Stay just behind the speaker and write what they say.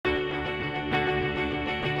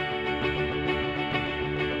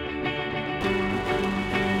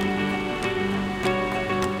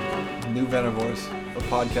Venivores, a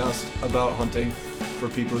podcast about hunting for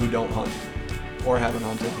people who don't hunt, or haven't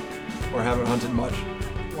hunted much,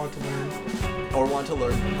 Want to learn. or want to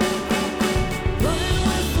learn. Running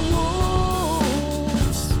with the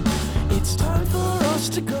wolves. It's time for us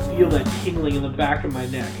to go. Feel that tingling in the back of my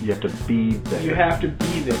neck. You have to be there. You have to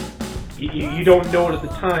be there. You don't know it at the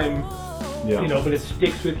time, Yeah. but it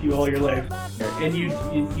sticks with you all your life. And you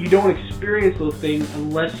don't experience those things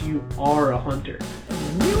unless you are a hunter.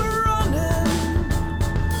 We were running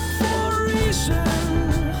for a reason,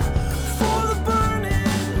 for the burning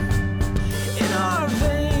in our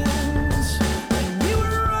veins. And we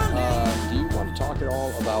were running. Do you want to talk at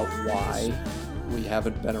all about why we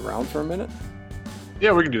haven't been around for a minute?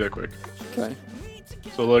 Yeah, we can do that quick. Okay.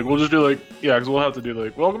 So, we'll just do, because we'll have to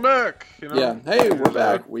do, welcome back, Yeah. Hey, we're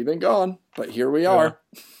back. We've been gone, but here we are.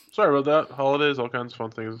 Sorry about that. Holidays, all kinds of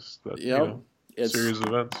fun things. That, Yep. It's series of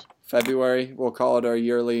events. February. We'll call it our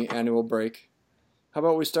yearly annual break. How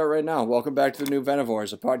about we start right now? Welcome back to the new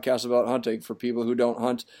Venivores, a podcast about hunting for people who don't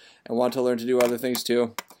hunt and want to learn to do other things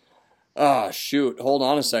too. Shoot. Hold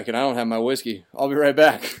on a second. I don't have my whiskey. I'll be right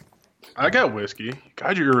back. I got whiskey.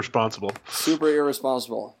 God, you're irresponsible. Super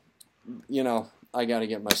irresponsible. I got to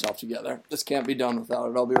get myself together. This can't be done without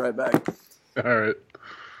it. I'll be right back. All right.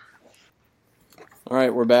 All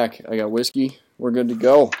right, we're back. I got whiskey. We're good to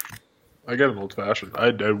go. I got an old-fashioned. I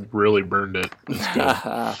really burned it. It's good.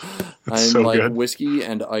 I'm so like good. whiskey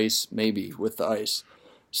and ice, maybe, with the ice.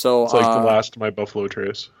 So, It's like the last of my Buffalo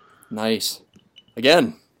Trace. Nice.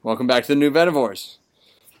 Again, welcome back to the new Venivores.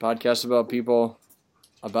 Podcast about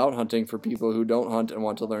hunting for people who don't hunt and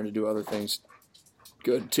want to learn to do other things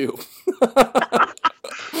good too.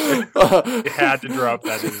 You had to drop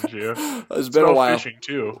that, didn't you? It's been a while. Fishing,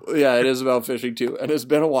 too. Yeah, it is about fishing too. And it's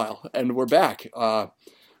been a while. And we're back.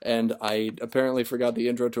 And I apparently forgot the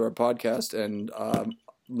intro to our podcast and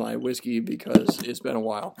my whiskey because it's been a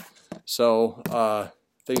while. So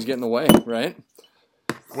things get in the way, right?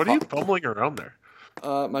 What are you fumbling around there?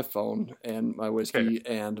 My phone and my whiskey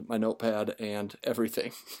and my notepad and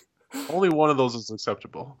everything. Only one of those is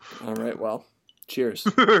acceptable. All right, well, cheers.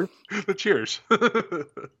 The cheers.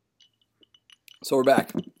 So we're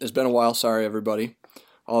back. It's been a while. Sorry, everybody.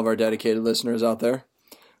 All of our dedicated listeners out there.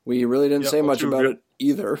 We really didn't say much about it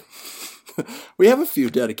either. We have a few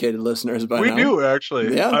dedicated listeners by now. We do,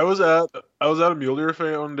 actually. Yeah. I was at a Mule Deer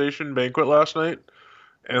Foundation banquet last night,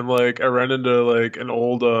 and I ran into an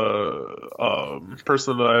old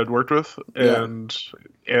person that I had worked with, and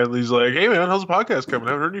he's like, "Hey man, how's the podcast coming?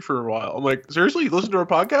 I haven't heard you for a while." I'm like, "Seriously, you listen to our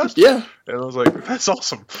podcast?" Yeah. And I was like, "That's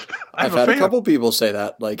awesome." I've had a couple people say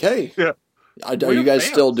that. Like, hey, Yeah. are We're you guys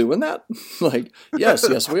fans. still doing that?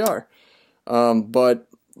 Yes, we are. But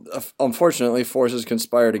unfortunately, forces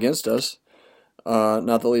conspired against us.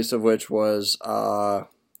 Not the least of which was, holiday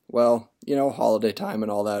time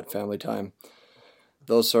and all that, family time,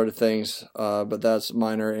 those sort of things. But that's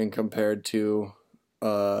minor in compared to,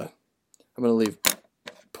 I'm going to leave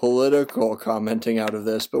political commenting out of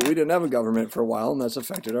this, but we didn't have a government for a while, and that's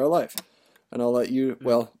affected our life. And I'll let you,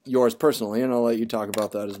 yours personally, and I'll let you talk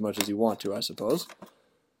about that as much as you want to, I suppose.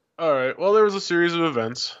 All right. Well, there was a series of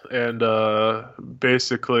events, and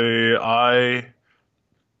basically, I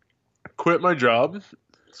quit my job.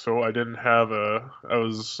 So I didn't have I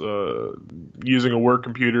was using a work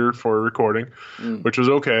computer for recording, which was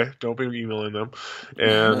okay. Don't be emailing them.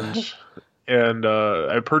 And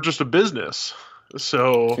I purchased a business.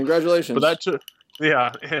 So Congratulations. But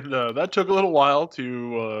that took a little while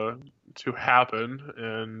to happen.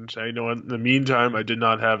 And I know in the meantime I did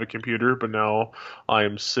not have a computer, but now I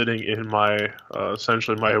am sitting in my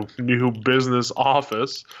essentially my new business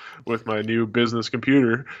office with my new business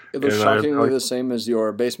computer. It looks shockingly the same as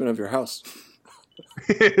your basement of your house.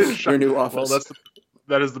 Your new office. Well,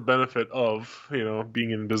 that is the benefit of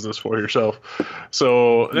being in business for yourself.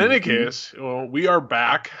 So in any case, we are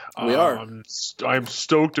back. We are. I'm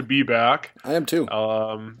stoked to be back. I am too.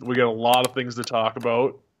 We got a lot of things to talk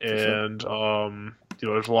about, and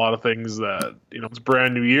there's a lot of things that it's a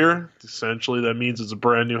brand new year. Essentially, that means it's a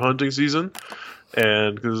brand new hunting season,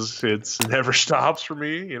 and because it never stops for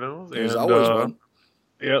me, There's always one.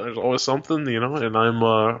 Yeah, there's always something, and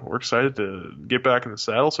we're excited to get back in the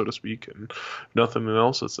saddle, so to speak, and nothing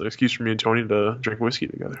else. It's an excuse for me and Tony to drink whiskey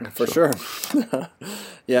together. For sure.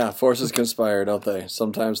 Yeah, forces conspire, don't they?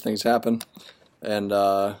 Sometimes things happen, and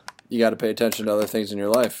you got to pay attention to other things in your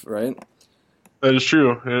life, right? That is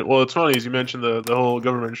true. Well, it's funny, as you mentioned the whole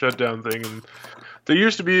government shutdown thing, and There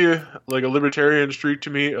used to be like a libertarian streak to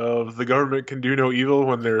me of the government can do no evil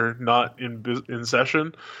when they're not in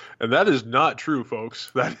session, and that is not true, folks.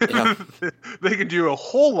 That they can do a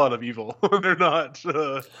whole lot of evil when they're not,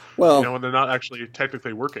 when they're not actually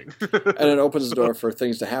technically working. And it opens the door for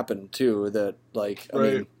things to happen too. That I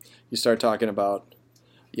mean, you start talking about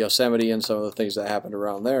Yosemite and some of the things that happened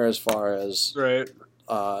around there, as far as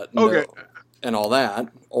and all that,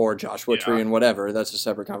 or Joshua Tree and whatever. That's a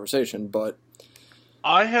separate conversation, but.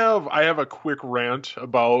 I have a quick rant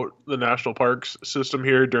about the national parks system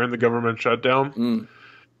here during the government shutdown.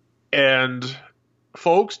 And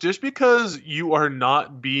folks, just because you are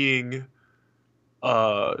not being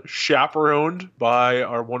chaperoned by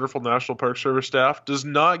our wonderful National Park Service staff does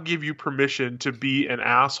not give you permission to be an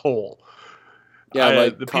asshole. Yeah,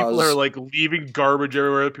 people are like leaving garbage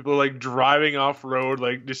everywhere. People are like driving off road,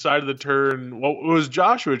 like decided to turn. Well, it was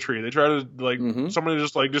Joshua Tree. They tried to somebody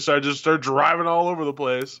just like decided to start driving all over the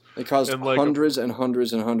place. They caused hundreds and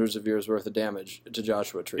hundreds and hundreds of years worth of damage to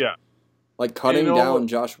Joshua Tree. Yeah, like cutting down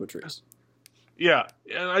Joshua trees. Yeah,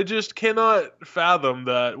 and I just cannot fathom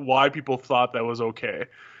why people thought that was okay.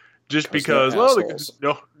 Just because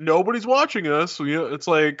nobody's watching us. It's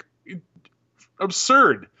like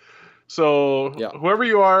absurd. So, whoever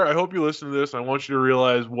you are, I hope you listen to this, and I want you to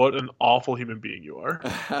realize what an awful human being you are.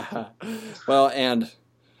 Well, and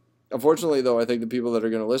unfortunately, though, I think the people that are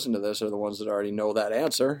going to listen to this are the ones that already know that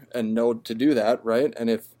answer and know to do that, right? And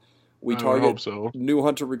if we target new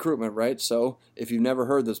hunter recruitment, right? So, if you've never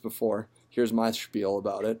heard this before, here's my spiel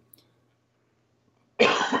about it.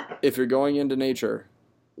 If you're going into nature,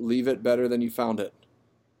 leave it better than you found it.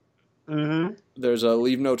 Mm-hmm. There's a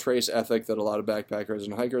leave no trace ethic that a lot of backpackers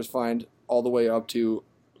and hikers find, all the way up to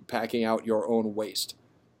packing out your own waste.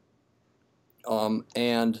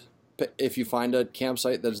 And if you find a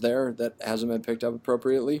campsite that's there that hasn't been picked up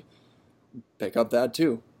appropriately, pick up that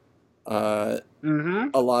too. A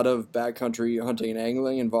lot of backcountry hunting and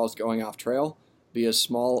angling involves going off trail. Leave as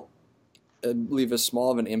small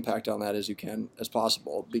of an impact on that as you can as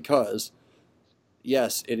possible, because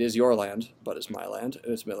yes, it is your land, but it's my land,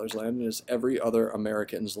 and it's Miller's land, and it's every other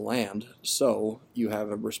American's land. So you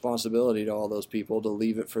have a responsibility to all those people to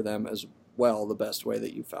leave it for them as well the best way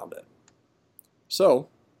that you found it. So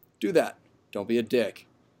do that. Don't be a dick.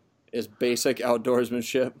 It's basic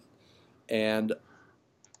outdoorsmanship, and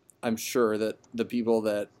I'm sure that the people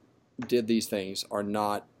that did these things are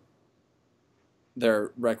not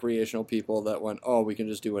they're recreational people that went, oh, we can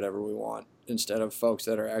just do whatever we want, instead of folks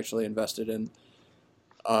that are actually invested in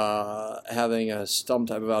having some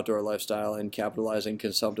type of outdoor lifestyle and capitalizing,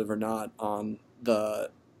 consumptive or not, on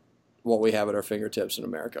what we have at our fingertips in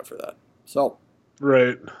America for that. So,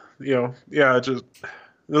 right, just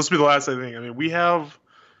this will be the last thing. I mean, we have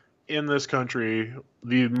in this country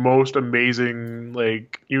the most amazing,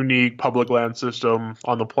 unique public land system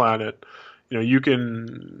on the planet. You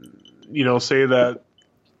can, say that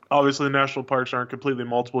obviously the national parks aren't completely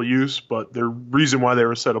multiple use, but the reason why they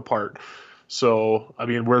were set apart. So, I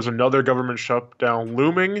mean, where's another government shutdown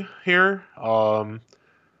looming here? And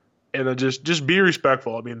then just be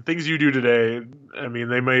respectful. I mean, things you do today, I mean,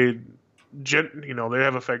 they may, they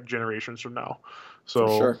have effect generations from now.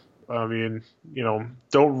 So, sure. I mean,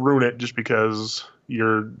 don't ruin it just because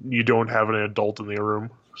you don't have an adult in the room.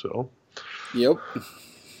 So. Yep.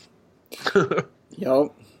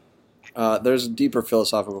 Yep. There's a deeper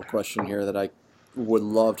philosophical question here that I would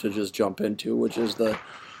love to just jump into, which is the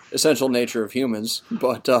essential nature of humans,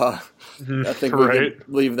 but I think we can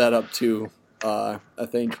leave that up to I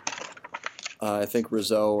think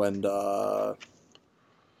Rizzo and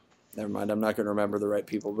never mind, I'm not going to remember the right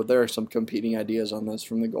people, but there are some competing ideas on this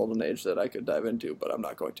from the golden age that I could dive into, but I'm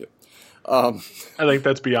not going to. I think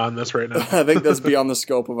that's beyond this right now. I think that's beyond the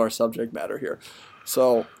scope of our subject matter here.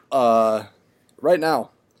 So right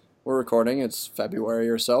now we're recording, it's February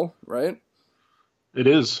or so, right? It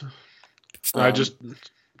is.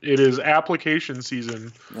 It is application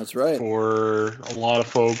season. That's right. For a lot of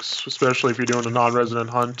folks, especially if you're doing a non-resident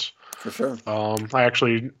hunt. For sure. I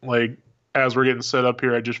actually, as we're getting set up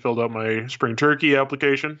here, I just filled out my spring turkey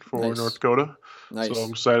application for North Dakota. Nice. So I'm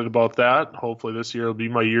excited about that. Hopefully this year will be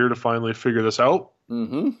my year to finally figure this out.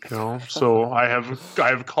 Mm-hmm. So I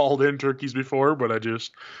have called in turkeys before, but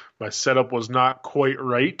my setup was not quite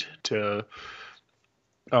right to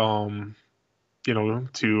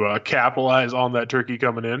capitalize on that turkey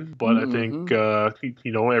coming in. But I think,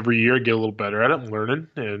 every year I get a little better at it. I'm learning,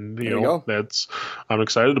 and, I'm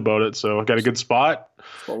excited about it. So I got a good spot.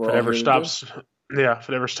 If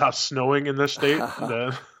it ever stops snowing in this state,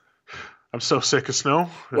 then I'm so sick of snow.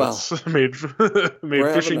 Well, It's made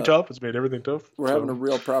we're fishing having a- tough. It's made everything tough. We're so. having a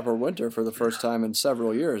real proper winter for the first time in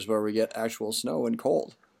several years where we get actual snow and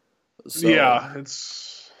cold. So Yeah,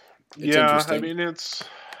 it's yeah. I interesting. mean,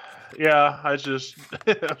 yeah.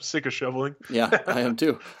 I'm sick of shoveling. Yeah, I am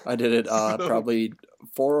too. I did it So- probably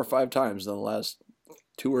 4 or 5 times in the last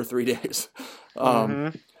 2 or 3 days.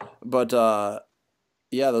 Mhm. But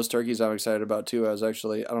yeah, those turkeys I'm excited about too. I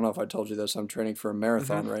don't know if I told you this, I'm training for a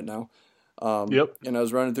marathon right now. Yep. And I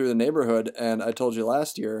was running through the neighborhood, and I told you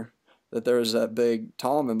last year that there was that big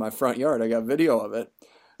tom in my front yard. I got video of it.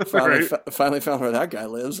 Finally, Right. finally found where that guy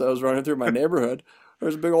lives. I was running through my neighborhood.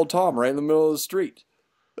 There's a big old tom right in the middle of the street.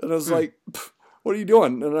 And I was like, what are you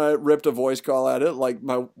doing? And I ripped a voice call at it. Like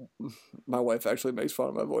my wife actually makes fun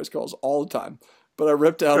of my voice calls all the time. But I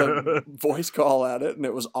ripped out a voice call at it, and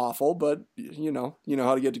it was awful. But you know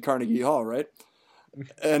how to get to Carnegie Hall, right?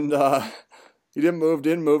 And he didn't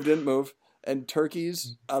move. And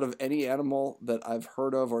turkeys, out of any animal that I've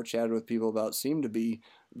heard of or chatted with people about, seem to be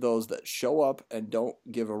those that show up and don't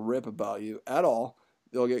give a rip about you at all.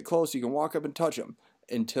 They'll get close. You can walk up and touch them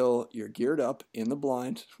until you're geared up in the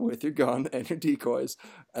blind with your gun and your decoys,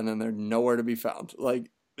 and then they're nowhere to be found. Like,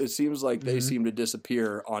 it seems like they seem to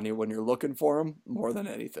disappear on you when you're looking for them more than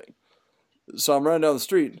anything. So I'm running down the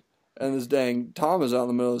street, and this dang tom is out in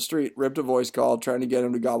the middle of the street, ripped a voice call, trying to get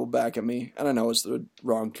him to gobble back at me. And I know it's the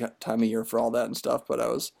wrong time of year for all that and stuff, but I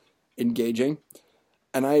was engaging.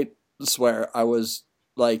 And I swear, I was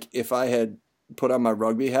like, if I had put on my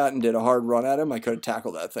rugby hat and did a hard run at him, I could have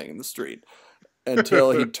tackled that thing in the street. Until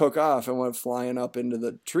he took off and went flying up into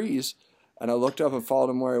the trees. And I looked up and followed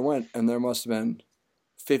him where he went, and there must have been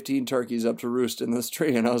 15 turkeys up to roost in this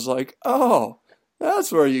tree. And I was like, oh,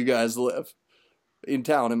 that's where you guys live. In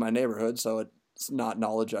town, in my neighborhood, so it's not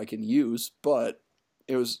knowledge I can use, but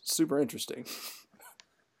it was super interesting.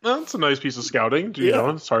 Well, it's a nice piece of scouting. You know,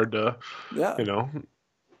 it's hard to, Yeah.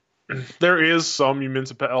 There is some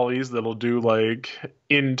municipalities that'll do like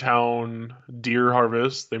in-town deer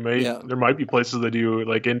harvest. There might be places that do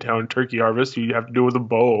like in-town turkey harvest. You have to do it with a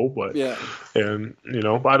bow, but and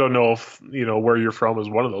I don't know if where you're from is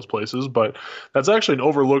one of those places, but that's actually an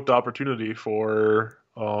overlooked opportunity for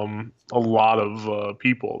a lot of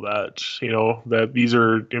people that these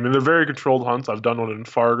are. I mean, they're very controlled hunts. I've done one in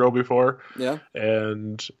Fargo before. Yeah,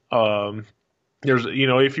 and there's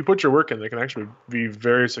if you put your work in, they can actually be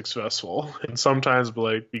very successful. And sometimes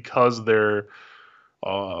because they're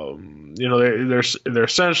they're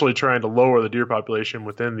essentially trying to lower the deer population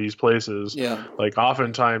within these places. Yeah, like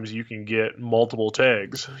oftentimes you can get multiple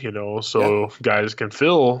tags. So guys can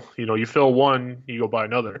fill. You fill one, you go buy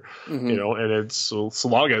another. And it's a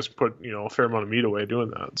lot of guys put a fair amount of meat away doing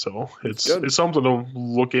that. So it's something to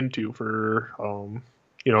look into for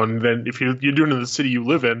and then if you're doing it in the city you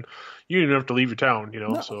live in, you don't even have to leave your town,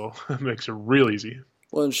 so it makes it real easy.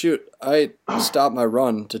 Well, and shoot, I stopped my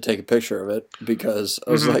run to take a picture of it because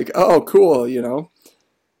I was like, oh, cool,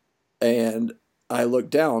 And I looked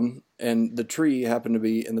down, and the tree happened to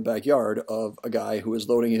be in the backyard of a guy who was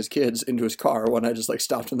loading his kids into his car when I just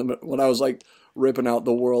stopped when I was ripping out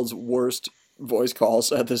the world's worst voice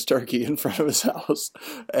calls at this turkey in front of his house,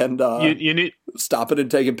 and you need stopping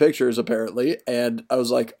and taking pictures apparently. And I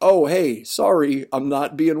was like, oh, hey, sorry, I'm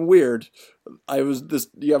not being weird.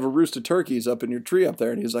 You have a roost of turkeys up in your tree up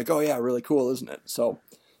there. And he's like, oh yeah, really cool, isn't it? So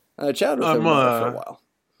I chatted with him about it for a while.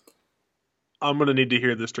 I'm going to need to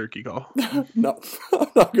hear this turkey call. No, I'm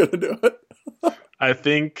not going to do it. I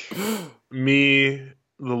think me,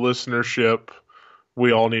 the listenership,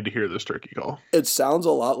 we all need to hear this turkey call. It sounds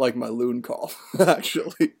a lot like my loon call,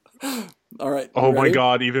 actually. All right. Oh my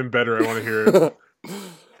God, even better. I want to hear it.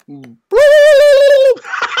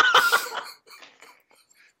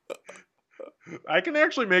 I can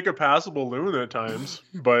actually make a passable loon at times,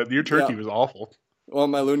 but your turkey was awful. Well,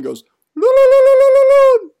 my loon goes,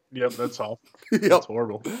 loon. Yep, that's awful. Yep. That's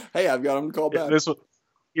horrible. Hey, I've got him to call back.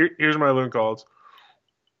 Here's my loon calls.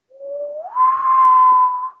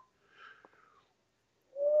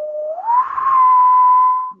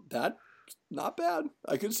 That's not bad.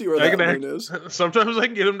 I can see where that loon is. Sometimes I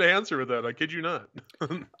can get him to answer with that. I kid you not.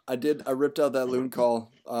 I ripped out that loon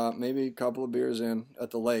call maybe a couple of beers in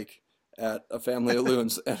at the lake at a family of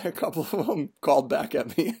loons, and a couple of them called back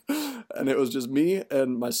at me. And it was just me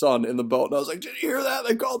and my son in the boat. And I was like, did you hear that?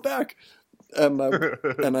 They called back. And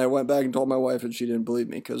I went back and told my wife, and she didn't believe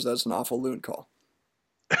me because that's an awful loon call.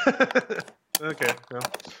 Okay, well,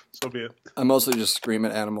 so be it. I mostly just scream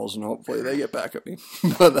at animals, and hopefully they get back at me.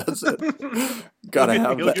 But that's it. Gotta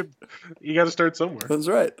have that. You got to start somewhere. That's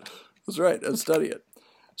right. And study it.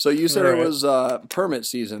 So you said it was permit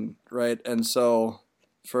season, right? And so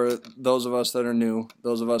for those of us that are new,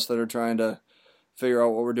 those of us that are trying to figure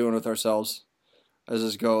out what we're doing with ourselves as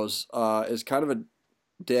this goes, is kind of a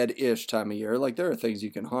dead-ish time of year. Like, there are things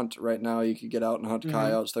you can hunt right now. You could get out and hunt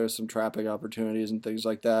coyotes. There's some trapping opportunities and things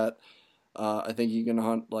like that. I think you can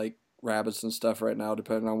hunt, like, rabbits and stuff right now,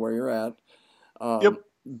 depending on where you're at.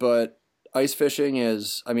 But ice fishing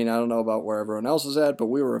is, I mean, I don't know about where everyone else is at, but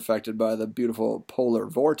we were affected by the beautiful polar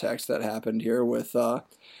vortex that happened here with,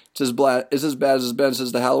 it's as bad as it's been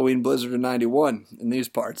since the Halloween blizzard of '91 in these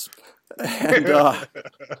parts. And,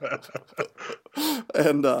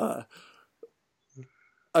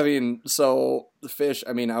 I mean, so the fish,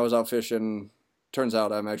 I mean, I was out fishing. Turns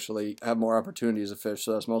out I'm actually have more opportunities to fish,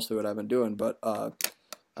 so that's mostly what I've been doing. But I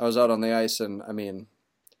was out on the ice, and, I mean,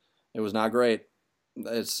 it was not great.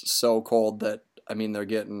 It's so cold that, I mean, they're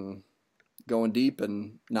going deep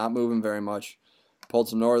and not moving very much. Pulled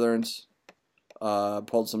some northerns,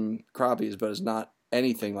 pulled some crappies, but it's not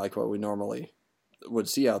anything like what we normally would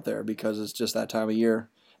see out there because it's just that time of year.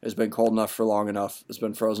 It's been cold enough for long enough. It's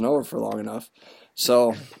been frozen over for long enough.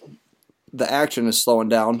 So the action is slowing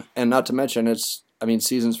down, and not to mention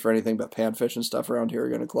seasons for anything but panfish and stuff around here are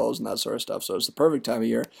going to close and that sort of stuff. So it's the perfect time of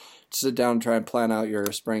year to sit down and try and plan out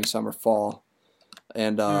your spring, summer, fall.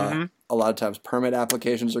 And a lot of times permit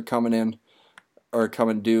applications are coming in or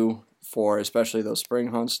coming due for especially those spring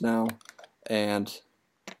hunts now. And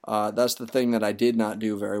that's the thing that I did not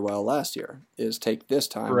do very well last year is take this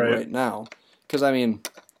time right now. Because, I mean,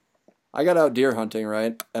 I got out deer hunting,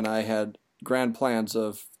 right? And I had grand plans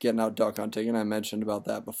of getting out duck hunting. And I mentioned about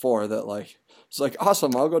that before that, like, it's like,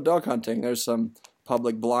 awesome, I'll go duck hunting. There's some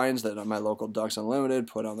public blinds that my local Ducks Unlimited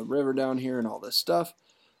put on the river down here and all this stuff.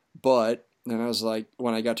 But then I was like,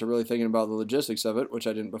 when I got to really thinking about the logistics of it, which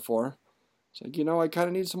I didn't before, it's like, I kind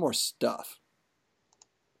of need some more stuff.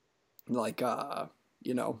 Like,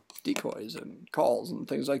 decoys and calls and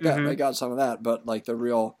things like that. And I got some of that, but, like, the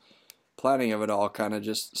real planning of it all kind of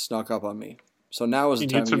just snuck up on me. So now is the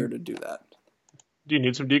time of year to do that. Do you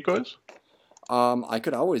need some decoys? I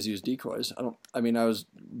could always use decoys. I was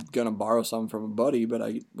going to borrow some from a buddy, but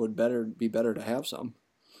I would be better to have some.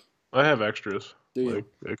 I have extras. Do you?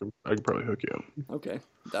 I can probably hook you up. Okay.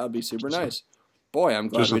 That would be super nice. Boy, I'm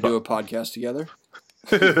glad we do a podcast together.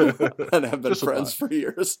 And have been friends for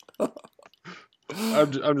years.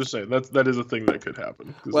 I'm just saying, that is a thing that could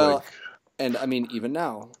happen. Well, and I mean, even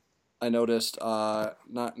now, I noticed,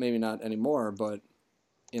 maybe not anymore, but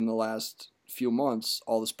in the last few months,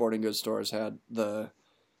 all the sporting goods stores had the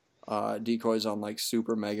decoys on like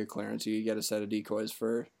super mega clearance. You get a set of decoys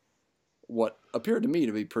for what appeared to me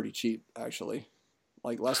to be pretty cheap, actually,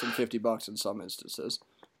 like less than $50 in some instances.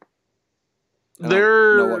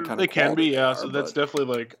 They can be, yeah. So that's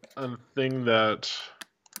definitely like a thing that,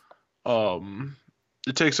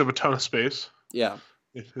 it takes up a ton of space. Yeah.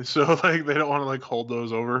 So like they don't want to like hold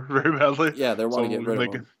those over very badly. Yeah, they want to get rid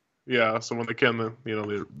of them. Yeah, so when they can, then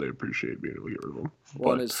they appreciate being able to get rid of them.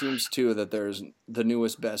 Well, and it seems too that there's the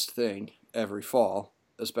newest best thing every fall,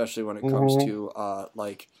 especially when it comes to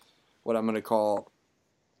like what I'm going to call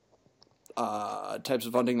types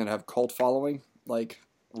of hunting that have cult following, like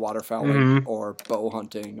waterfowling or bow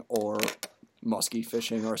hunting or muskie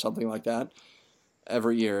fishing or something like that.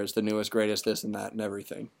 Every year is the newest, greatest, this and that and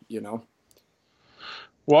everything,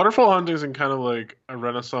 Waterfowl hunting is in kind of like a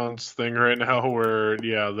renaissance thing right now where,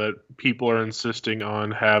 that people are insisting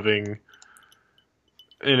on having,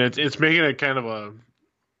 and it's making it kind of a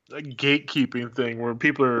gatekeeping thing where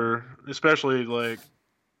people are, especially like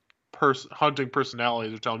hunting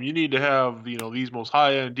personalities, are telling them you need to have, these most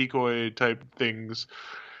high-end decoy type things,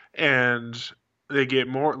 and they get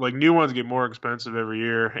more, like new ones get more expensive every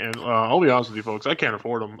year, and I'll be honest with you folks, I can't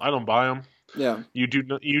afford them. I don't buy them. Yeah, you do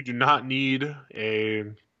not need a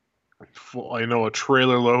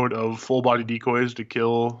trailer load of full body decoys to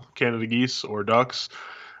kill Canada geese or ducks.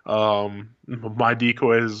 My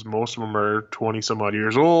decoys, most of them are 20 some odd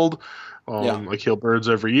years old. I kill birds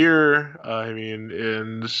every year.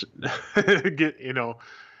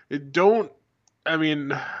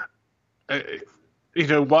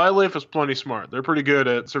 Wildlife is plenty smart. They're pretty good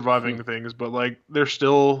at surviving things, but like they're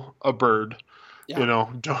still a bird. Yeah.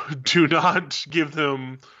 Do not give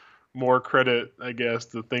them more credit, I guess,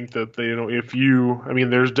 to think that they,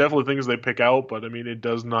 there's definitely things they pick out, but it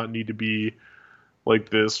does not need to be like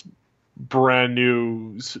this brand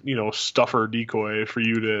new, stuffer decoy for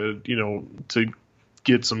you to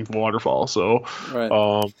get some waterfowl. So,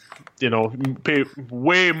 pay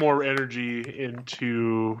way more energy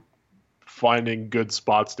into finding good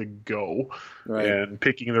spots to go and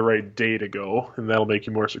picking the right day to go, and that'll make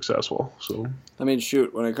you more successful. So, when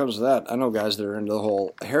it comes to that, I know guys that are into the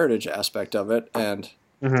whole heritage aspect of it, and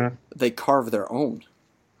Mm-hmm. They carve their own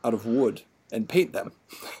out of wood and paint them.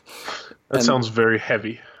 That sounds very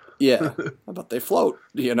heavy. Yeah, but they float,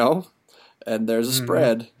 and there's a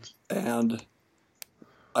spread, and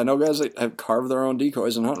I know guys that have carved their own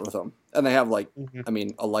decoys and hunt with them. And they have, a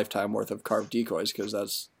lifetime worth of carved decoys because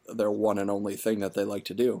that's their one and only thing that they like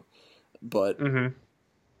to do. But, the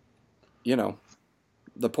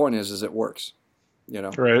point is it works,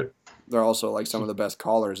 Right. They're also, some of the best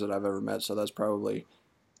callers that I've ever met, so that's probably,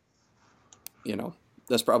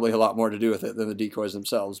 that's probably a lot more to do with it than the decoys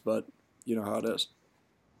themselves, but you know how it is.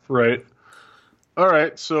 Right. All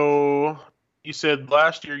right. So you said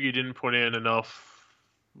last year you didn't put in enough.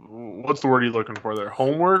 What's the word you're looking for there?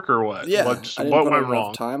 Homework or what? Yeah, What I didn't put in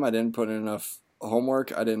enough time. I didn't put in enough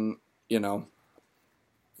homework. I didn't,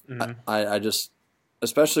 I just,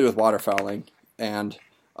 especially with waterfowling and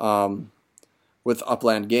with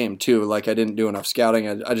upland game too, I didn't do enough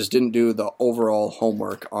scouting. I just didn't do the overall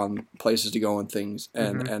homework on places to go and things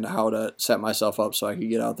and how to set myself up so I could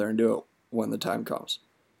get out there and do it when the time comes.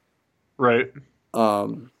 Right.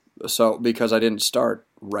 So because I didn't start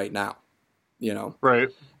right now, Right.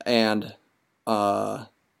 And over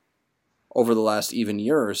the last even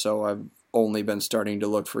year or so, I've only been starting to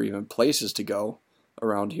look for even places to go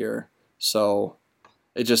around here. So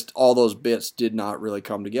it just, all those bits did not really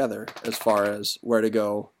come together as far as where to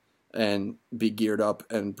go and be geared up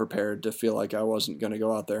and prepared to feel like I wasn't going to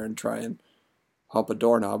go out there and try and hump a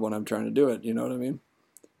doorknob when I'm trying to do it. You know what I mean?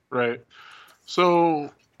 Right.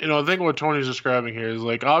 So, I think what Tony's describing here is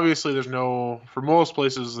obviously for most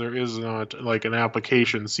places, there is not an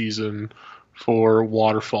application season for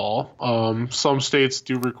waterfall. Some states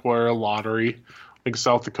do require a lottery.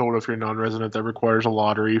 South Dakota, if you're non-resident, that requires a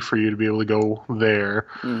lottery for you to be able to go there.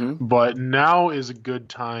 Mm-hmm. But now is a good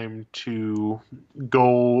time to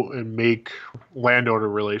go and make landowner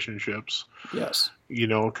relationships. Yes.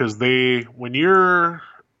 Because when you're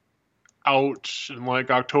out in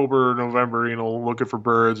October, November, looking for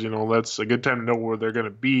birds, that's a good time to know where they're going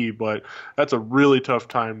to be, but that's a really tough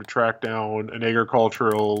time to track down an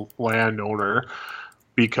agricultural landowner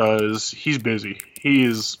because he's busy. He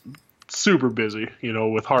is super busy,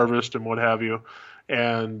 with harvest and what have you.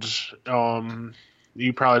 And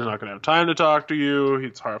he probably is not going to have time to talk to you.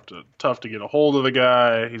 It's tough to get a hold of the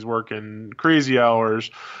guy. He's working crazy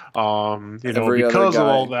hours. Because of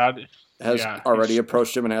all that, has already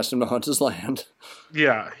approached him and asked him to hunt his land.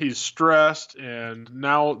 Yeah, he's stressed, and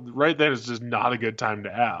now right then is just not a good time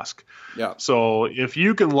to ask. Yeah. So if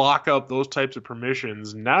you can lock up those types of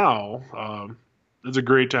permissions now, it's a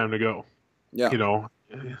great time to go. Yeah.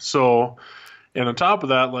 So, and on top of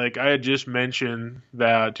that, I had just mentioned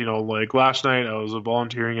that, last night I was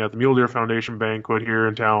volunteering at the Mule Deer Foundation banquet here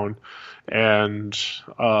in town, and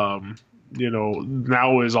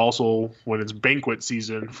now is also when it's banquet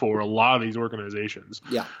season for a lot of these organizations.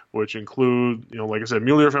 Yeah. Which include, like I said,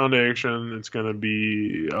 Mule Deer Foundation. It's going to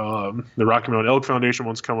be the Rocky Mountain Elk Foundation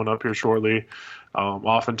one's coming up here shortly.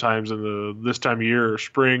 Oftentimes in this time of year or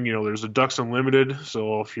spring, there's a Ducks Unlimited.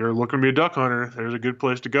 So if you're looking to be a duck hunter, there's a good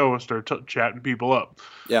place to go and start chatting people up.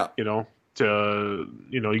 Yeah. You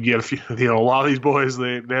get a few, a lot of these boys,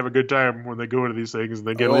 they have a good time when they go into these things and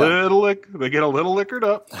they get they get a little liquored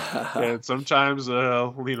up and sometimes,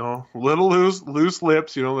 little loose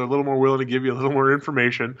lips, they're a little more willing to give you a little more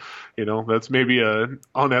information. That's maybe an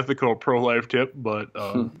unethical pro-life tip, but,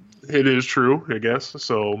 it is true, I guess.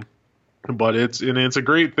 So, but it's a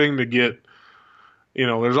great thing to get.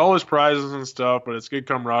 There's always prizes and stuff, but it's good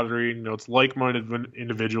camaraderie. It's like-minded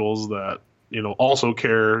individuals that, also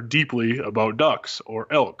care deeply about ducks or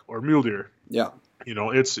elk or mule deer. Yeah.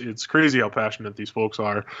 It's crazy how passionate these folks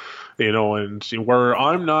are, and where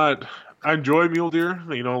I enjoy mule deer,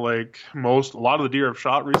 a lot of the deer I've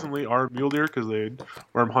shot recently are mule deer because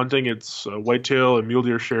where I'm hunting, it's whitetail and mule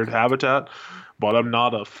deer shared habitat, but I'm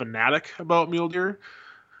not a fanatic about mule deer.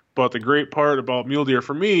 But the great part about mule deer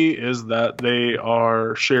for me is that they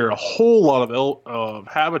share a whole lot of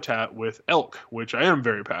habitat with elk, which I am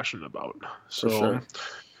very passionate about. So, For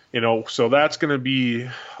sure. So that's going to be,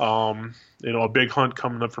 a big hunt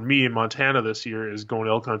coming up for me in Montana this year is going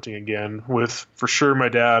elk hunting again with, for sure, my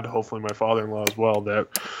dad, hopefully my father-in-law as well, that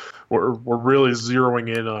we're really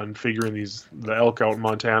zeroing in on figuring the elk out in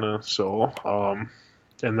Montana. So,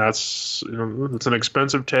 and that's, it's an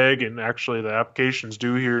expensive tag, and actually the application's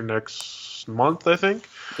due here next month, I think.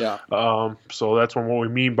 Yeah. So that's what we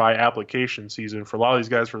mean by application season. For a lot of these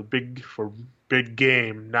guys, for big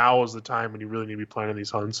game, now is the time when you really need to be planning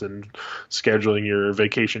these hunts and scheduling your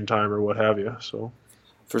vacation time or what have you. So,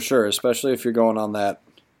 for sure, especially if you're going on that,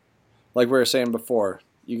 like we were saying before,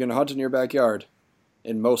 you can hunt in your backyard,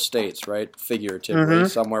 in most states, right? Figuratively, Mm-hmm.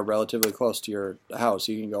 somewhere relatively close to your house,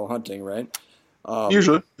 you can go hunting, right?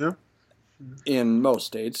 Usually, yeah. In most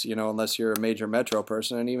states, unless you're a major metro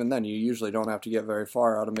person, and even then, you usually don't have to get very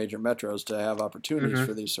far out of major metros to have opportunities Mm-hmm.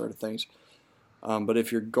 for these sort of things. But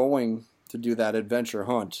if you're going to do that adventure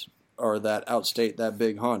hunt or that outstate, that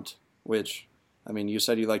big hunt, which, I mean, you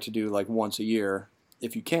said you like to do like once a year,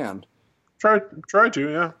 if you can, Try to,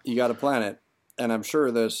 yeah. you got to plan it. And I'm sure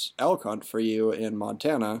this elk hunt for you in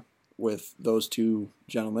Montana with those two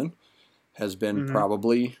gentlemen has been Mm-hmm.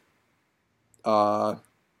 probably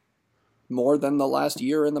more than the last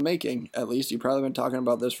year in the making. At least you've probably been talking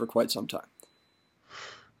about this for quite some time.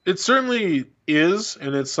 It certainly is,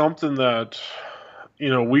 and it's something that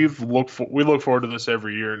we look forward to this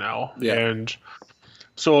every year now. Yeah. And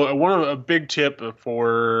so a big tip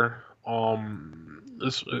for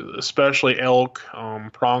especially elk,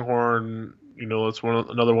 pronghorn, that's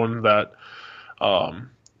another one that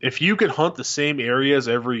if you could hunt the same areas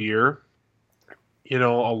every year, a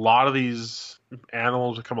lot of these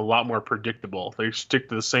animals become a lot more predictable. They stick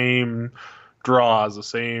to the same draws, the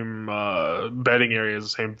same bedding areas, the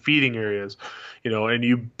same feeding areas, and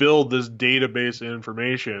you build this database of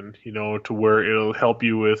information, to where it'll help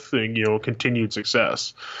you with, continued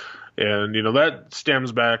success. And, that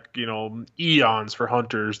stems back, eons for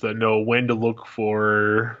hunters that know when to look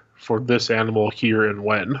for this animal here and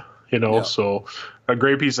when, Yeah. so a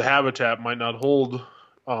great piece of habitat might not hold,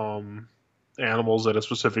 animals at a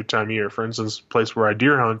specific time of year. For instance, place where I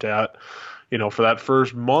deer hunt at, for that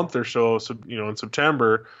first month or so, in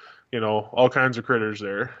September, all kinds of critters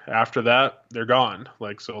there. After that, they're gone.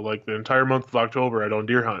 Like the entire month of October, I don't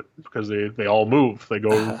deer hunt because they all move. They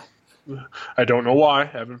go. I don't know why. I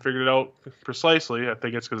haven't figured it out precisely. I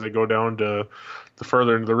think it's because they go down to the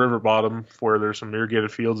further into the river bottom where there's some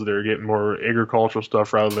irrigated fields. They're getting more agricultural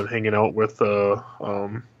stuff rather than hanging out with up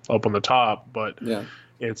on the top. But Yeah.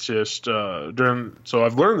 it's just so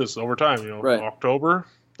I've learned this over time, Right. October,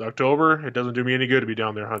 it doesn't do me any good to be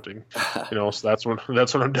down there hunting. So that's when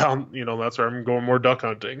I'm down, that's where I'm going more duck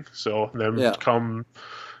hunting. So then Yeah. come,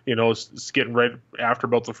 it's getting right after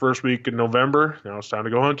about the first week in November. Now it's time to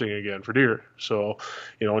go hunting again for deer. So,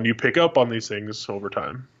 and you pick up on these things over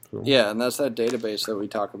time. So. Yeah, and that's that database that we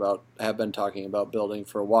have been talking about building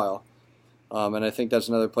for a while. And I think that's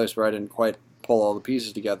another place where I didn't quite pull all the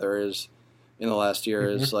pieces together is in the last year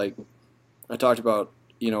is like I talked about,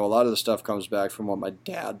 a lot of the stuff comes back from what my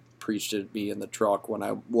dad preached at me in the truck when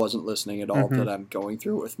I wasn't listening at all that I'm going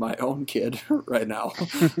through with my own kid right now.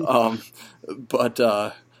 But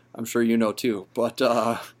I'm sure you know too. But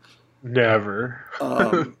never.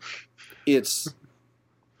 It's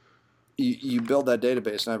you build that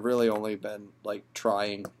database, and I've really only been like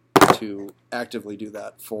trying to actively do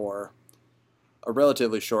that for a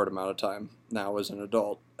relatively short amount of time now as an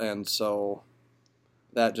adult, and so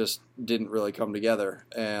that just didn't really come together.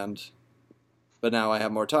 But now I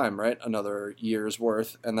have more time, right? Another year's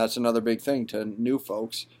worth, and that's another big thing to new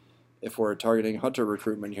folks. If we're targeting hunter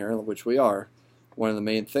recruitment here, which we are, one of the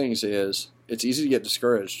main things is it's easy to get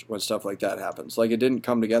discouraged when stuff like that happens. Like, it didn't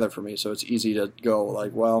come together for me, so it's easy to go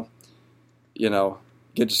like, well,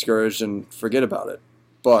 get discouraged and forget about it.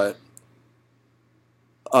 But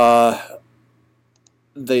I've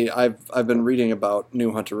been reading about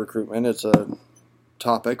new hunter recruitment. It's a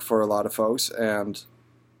topic for a lot of folks, and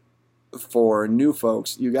for new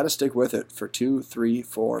folks, you got to stick with it for 2, 3,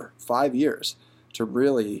 4, 5 years to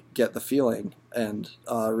really get the feeling and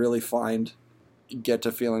really get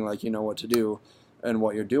to feeling like you know what to do and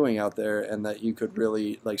what you're doing out there, and that you could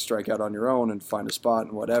really like strike out on your own and find a spot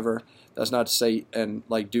and whatever. That's not to say and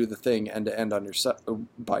like do the thing end to end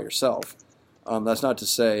by yourself. That's not to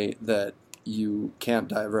say that you can't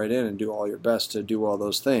dive right in and do all your best to do all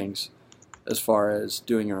those things as far as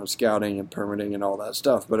doing your own scouting and permitting and all that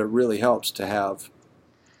stuff, but it really helps to have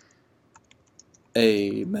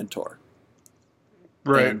a mentor.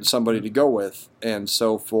 Right. And somebody to go with. And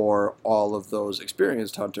so for all of those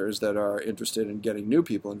experienced hunters that are interested in getting new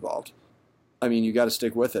people involved, I mean, you got to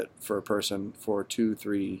stick with it for a person for 2,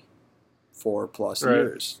 3, 4 plus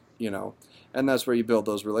years, and that's where you build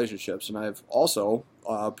those relationships. And I've also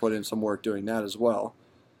put in some work doing that as well,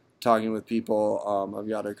 talking with people. I've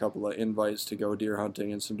got a couple of invites to go deer hunting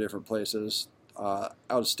in some different places. Out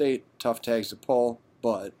of state, tough tags to pull,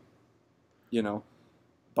 but,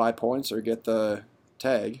 buy points or get the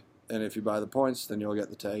tag, and if you buy the points, then you'll get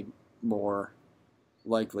the tag more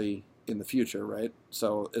likely in the future, right?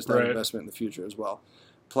 So it's that investment in the future as well.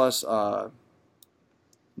 Plus,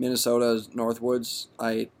 Minnesota's Northwoods.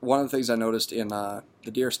 One of the things I noticed in the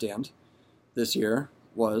deer stand this year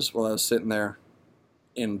was while I was sitting there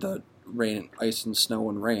in the rain, ice and snow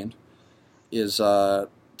and rain, is there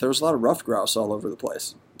was a lot of ruffed grouse all over the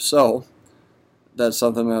place. So that's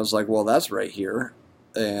something I was like, well, that's right here.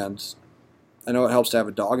 And I know it helps to have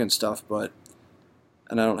a dog and stuff,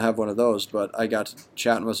 and I don't have one of those, but I got to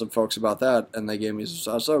chatting with some folks about that, and they gave me some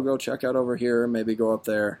spots. So go check out over here, maybe go up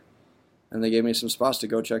there. And they gave me some spots to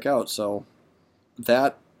go check out. So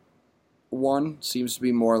that one seems to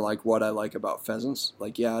be more like what I like about pheasants.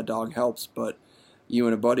 Like, yeah, a dog helps, but you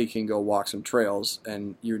and a buddy can go walk some trails,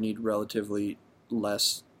 and you need relatively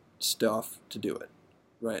less stuff to do it,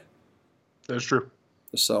 right? That's true.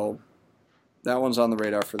 So that one's on the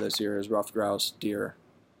radar for this year is ruffed grouse, deer,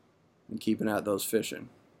 and keeping at those fishing.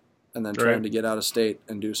 And then trying to get out of state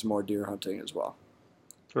and do some more deer hunting as well.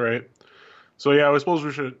 Right. So yeah, I suppose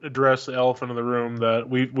we should address the elephant in the room that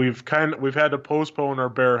we've had to postpone our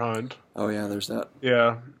bear hunt. Oh yeah, there's that.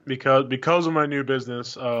 Yeah, because of my new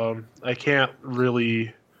business, I can't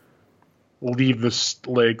really leave this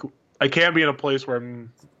I can't be in a place where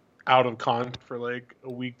I'm out of contact for like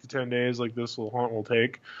a week to 10 days like this hunt will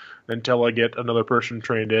take until I get another person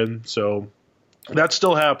trained in. So that's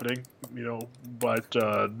still happening, but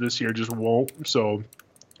this year just won't. So,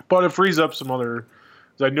 but it frees up some other.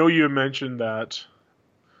 I know you had mentioned that,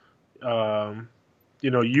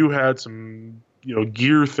 you had some,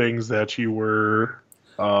 gear things that you were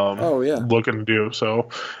looking to do. So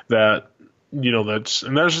that.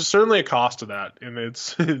 There's certainly a cost to that, and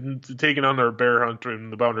it's taking on our bear hunt in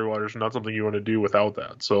the Boundary Waters is not something you want to do without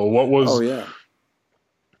that. So what was? Oh yeah.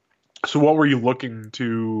 So what were you looking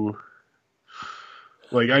to?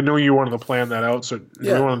 Like, I know you wanted to plan that out. So do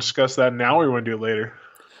you want to discuss that now, or you want to do it later?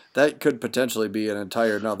 That could potentially be an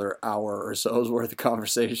entire another hour or so's worth of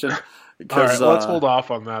conversation. All right, let's hold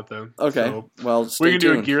off on that then. Okay, so well, we can tuned.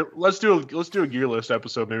 do a gear. Let's do a gear list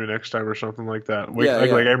episode maybe next time or something like that. I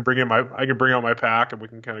can bring out my pack and we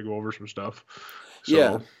can kind of go over some stuff.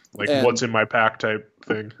 So, what's in my pack type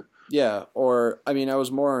thing. Yeah, or I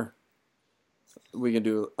was more. We can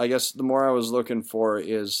do. I guess the more I was looking for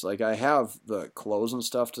is like I have the clothes and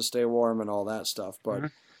stuff to stay warm and all that stuff,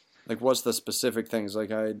 but what's the specific things?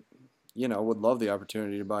 Like I, would love the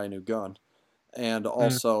opportunity to buy a new gun. And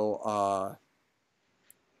also,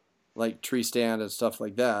 like tree stand and stuff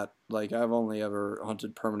like that. Like I've only ever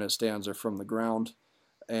hunted permanent stands or from the ground,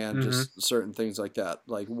 and just certain things like that.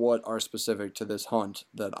 Like what are specific to this hunt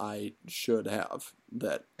that I should have?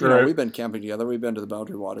 That we've been camping together. We've been to the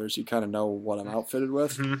Boundary Waters. You kind of know what I'm outfitted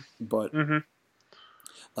with, but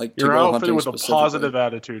like you're outfitted with a positive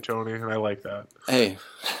attitude, Tony, and I like that. Hey,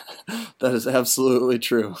 that is absolutely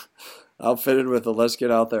true. Outfitted with a let's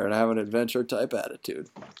get out there and have an adventure type attitude.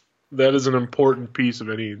 That is an important piece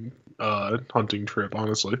of any hunting trip,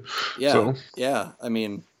 honestly. Yeah, so. Yeah.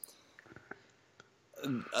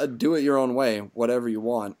 Do it your own way, whatever you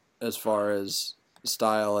want, as far as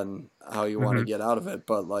style and how you want to get out of it.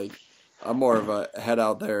 But like, I'm more of a head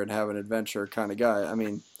out there and have an adventure kind of guy.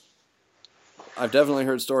 I've definitely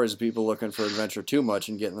heard stories of people looking for adventure too much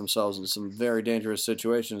and getting themselves in some very dangerous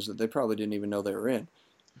situations that they probably didn't even know they were in.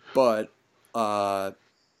 But I'm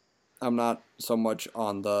not so much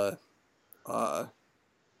on the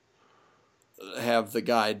have the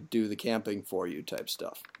guide do the camping for you type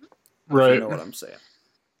stuff. Right. You know what I'm saying.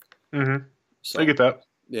 So, I get that.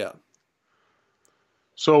 Yeah.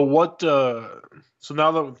 So what? So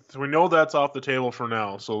now that we know that's off the table for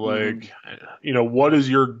now. So what is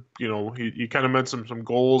your? You kind of mentioned some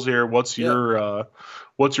goals here. What's your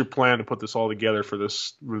plan to put this all together for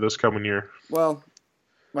this coming year? Well,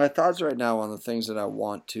 my thoughts right now on the things that I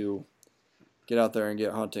want to get out there and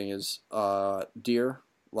get hunting is deer,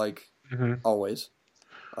 like always.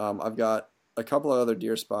 I've got a couple of other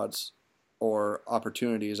deer spots or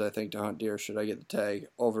opportunities, I think, to hunt deer should I get the tag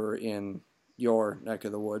over in your neck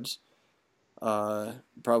of the woods.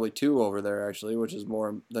 Probably 2 over there, actually, which is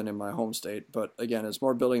more than in my home state. But again, it's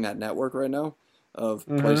more building that network right now of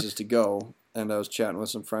places to go. And I was chatting with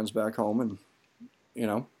some friends back home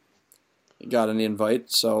and, got an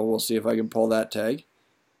invite. So we'll see if I can pull that tag.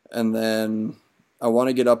 And then I want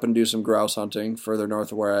to get up and do some grouse hunting further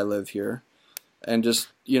north of where I live here. And just,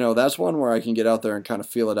 that's one where I can get out there and kind of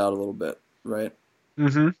feel it out a little bit, right?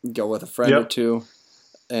 Go with a friend or two.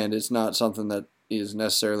 And it's not something that is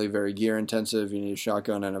necessarily very gear intensive. You need a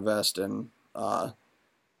shotgun and a vest and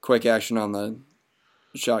quick action on the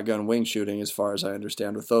shotgun wing shooting, as far as I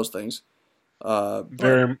understand with those things.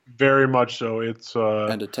 Very, very much so. It's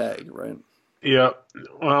and a tag, right? Yeah.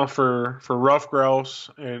 Well, for rough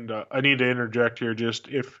grouse, and I need to interject here. Just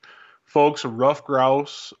if folks, rough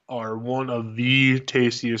grouse are one of the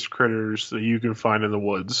tastiest critters that you can find in the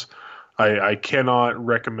woods. I cannot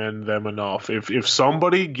recommend them enough. If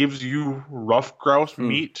somebody gives you rough grouse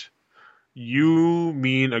meat, you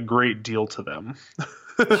mean a great deal to them.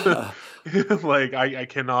 Like I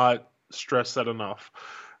cannot stress that enough.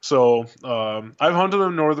 So I've hunted them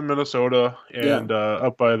in northern Minnesota and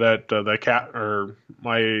up by that cat or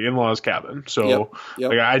my in-laws cabin. So Yep.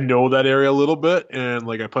 like I know that area a little bit, and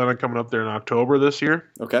like I plan on coming up there in October this year.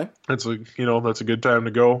 Okay. That's a good time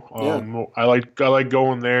to go. I like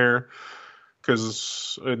going there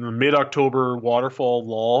because in the mid-October waterfall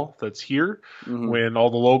lull that's here, when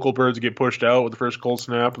all the local birds get pushed out with the first cold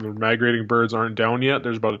snap and the migrating birds aren't down yet,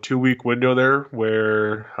 there's about a 2-week window there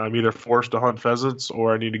where I'm either forced to hunt pheasants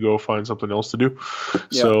or I need to go find something else to do.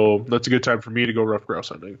 Yeah. So that's a good time for me to go rough grouse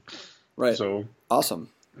hunting. Right. So awesome.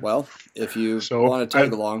 Well, if you want to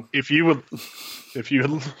tag along, if you would,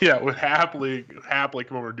 would happily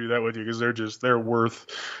come over and do that with you, because they're worth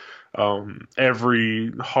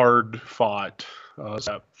every hard fought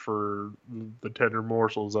step for the tender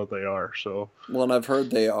morsels that they are. So well, and I've heard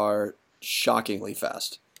they are shockingly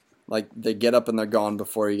fast. Like they get up and they're gone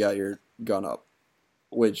before you got your gun up,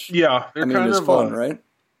 which they're kind is of fun, right?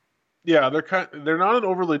 Yeah, they're not an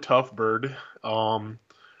overly tough bird.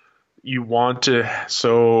 You want to,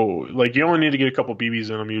 so like you only need to get a couple BBs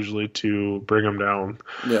in them usually to bring them down.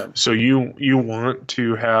 Yeah. So you want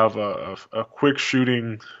to have a quick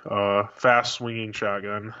shooting, fast swinging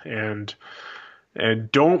shotgun, and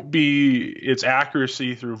don't be its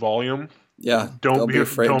accuracy through volume. Yeah. Don't be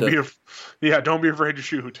afraid to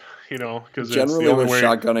shoot. Because generally with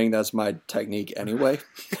shotgunning, that's my technique anyway.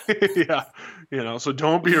 Yeah. So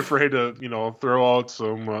don't be afraid to, throw out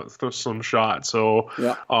some shots. So,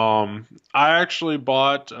 I actually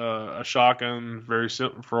bought a shotgun very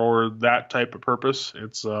simple for that type of purpose.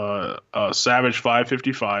 It's a Savage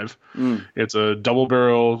 555. It's a double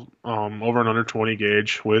barrel, over and under 20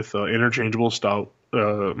 gauge with interchangeable stout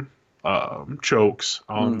chokes.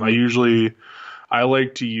 I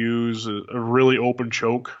like to use a really open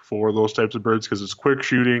choke for those types of birds because it's quick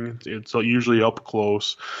shooting. It's usually up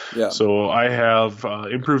close. Yeah. So I have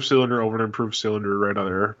improved cylinder over an improved cylinder right on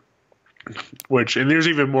there. And there's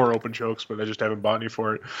even more open chokes, but I just haven't bought any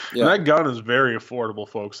for it. Yeah. And that gun is very affordable,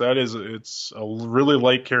 folks. It's a really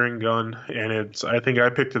light carrying gun, and I think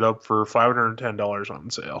I picked it up for $510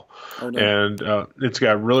 on sale. Oh, no. And it's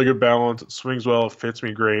got really good balance. It swings well. It fits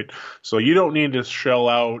me great. So you don't need to shell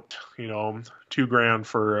out, $2,000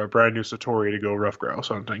 for a brand new Satori to go rough grouse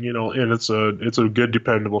hunting, and it's a good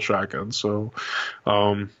dependable shotgun. So,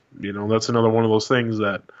 that's another one of those things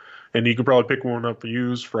that. And you could probably pick one up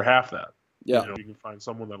used for half that. Yeah. You can find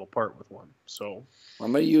someone that'll part with one. So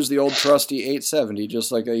I'm going to use the old trusty 870 just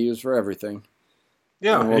like I use for everything.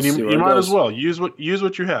 Yeah, and you might as well use what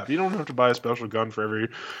you have. You don't have to buy a special gun for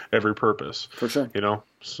every purpose. For sure.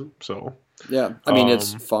 So yeah, I mean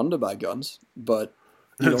it's fun to buy guns, but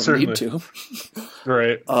you don't need to.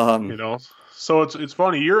 Right. So it's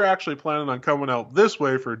funny. You're actually planning on coming out this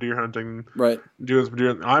way for deer hunting, right? Doing some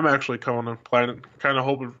deer. I'm actually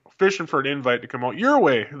hoping, fishing for an invite to come out your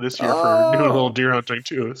way this year for doing a little deer hunting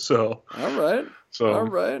too. So all right.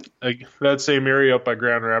 That same area up by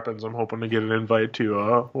Grand Rapids, I'm hoping to get an invite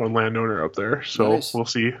to one landowner up there. So nice. We'll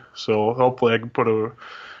see. So hopefully I can put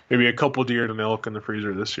maybe a couple deer and an elk in the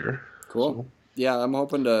freezer this year. Cool. So. Yeah, I'm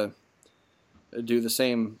hoping to do the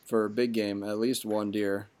same for big game, at least one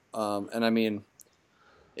deer. And I mean,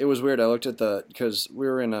 it was weird. I looked at because we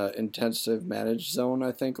were in a intensive managed zone,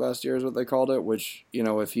 I think last year is what they called it, which,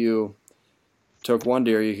 if you took one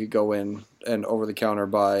deer, you could go in and over the counter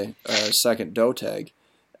buy a second doe tag.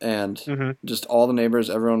 And just all the neighbors,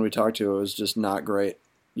 everyone we talked to, it was just not great.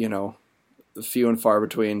 Few and far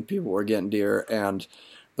between people were getting deer, and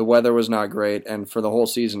the weather was not great. And for the whole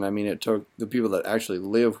season, I mean, it took the people that actually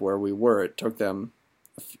live where we were, it took them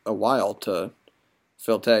a while to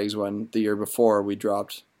fill tags, when the year before we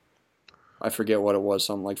dropped, I forget what it was,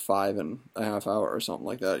 something like 5.5 hours or something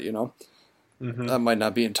like that, That might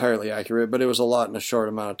not be entirely accurate, but it was a lot in a short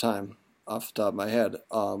amount of time off the top of my head.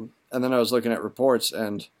 And then I was looking at reports,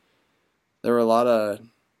 and there were a lot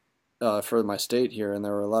of, for my state here, and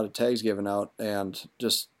there were a lot of tags given out, and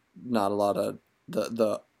just not a lot of,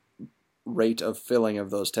 the rate of filling of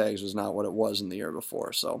those tags was not what it was in the year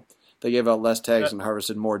before, so they gave out less tags and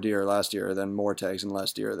harvested more deer last year than more tags and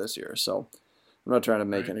less deer this year. So I'm not trying to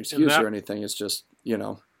make an excuse or anything. It's just,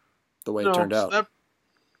 the way it turned out. That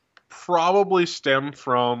probably stemmed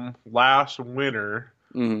from last winter,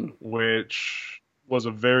 which was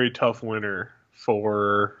a very tough winter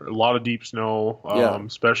for a lot of deep snow, Yeah.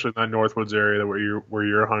 especially in that Northwoods area where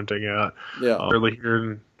you're hunting at. Yeah.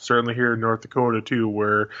 Certainly here in North Dakota too,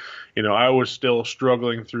 where I was still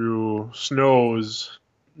struggling through snows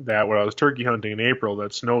that when I was turkey hunting in April,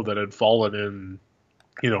 that snow that had fallen in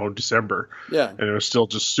December. Yeah. And it was still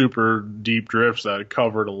just super deep drifts that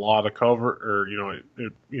covered a lot of cover, or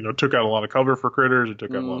it took out a lot of cover for critters. It took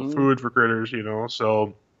out a lot of food for critters.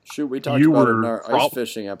 So shoot, we talked you about it in were our ice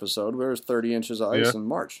fishing episode. There was 30 inches of ice in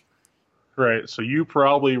March. right. So you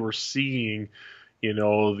probably were seeing,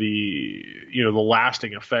 the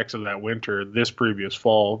lasting effects of that winter this previous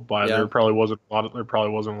fall. But Yeah. there probably wasn't a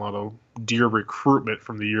lot of deer recruitment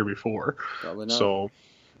from the year before. Probably not. So,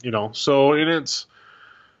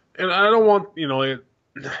 and I don't want,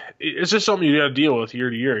 it's just something you got to deal with year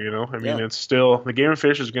to year, I mean, It's still, the Game and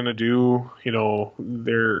Fish is going to do,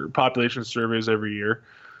 their population surveys every year,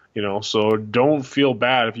 so don't feel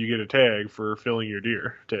bad if you get a tag for filling your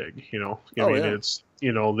deer tag, It's,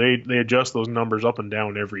 they adjust those numbers up and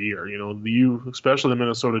down every year, especially the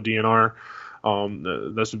Minnesota DNR,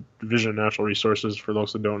 that's the Division of Natural Resources, for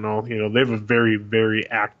those that don't know, they have a very, very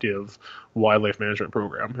active wildlife management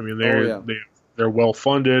program. I mean, they're well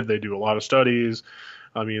funded. They do a lot of studies.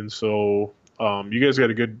 I mean, so you guys got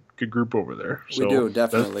a good group over there. So we do,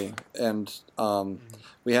 definitely. And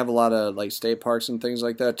we have a lot of like state parks and things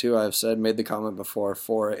like that too. I've made the comment before,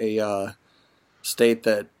 for a state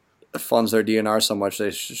that funds their DNR so much,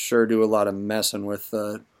 they sure do a lot of messing with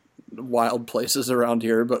wild places around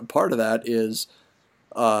here. But part of that is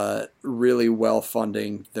really well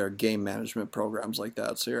funding their game management programs like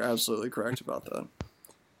that. So you're absolutely correct about that.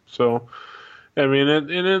 So, I mean,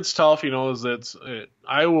 it's tough,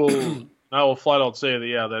 I will flat out say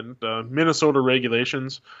that, that Minnesota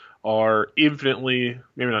regulations are maybe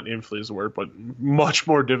not infinitely is the word, but much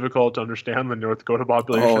more difficult to understand than North Dakota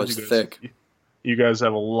populations. Oh, it's thick. You guys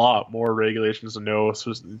have a lot more regulations to know,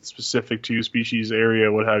 specific to species, area,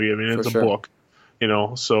 what have you. I mean, it's a book,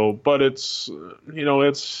 so, but it's,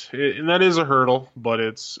 and that is a hurdle, but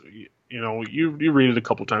it's, you read it a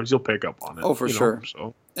couple times, you'll pick up on it. Oh, for sure.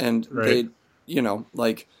 So, and right. they,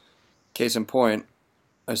 like, case in point,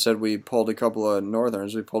 I said we pulled a couple of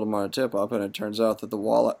northerns. We pulled them on a tip up, and it turns out that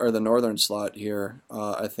the northern slot here,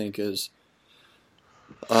 I think, is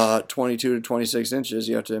 22 to 26 inches.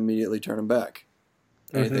 You have to immediately turn them back.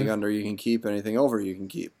 Anything under you can keep. Anything over you can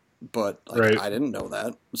keep. But I didn't know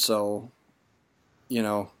that. So,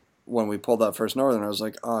 when we pulled that first northern, I was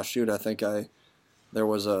like, oh shoot, I think there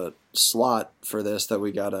was a slot for this that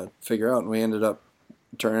we got to figure out, and we ended up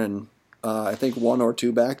turning, I think, 1 or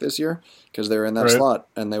 2 back this year because they were in that slot,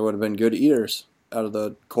 and they would have been good eaters out of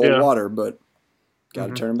the cold water, but got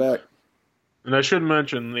to turn them back. And I should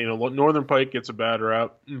mention, northern pike gets a bad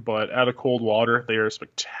rap, but out of cold water, they are a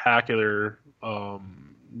spectacular,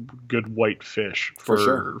 good white fish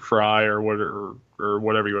for fry or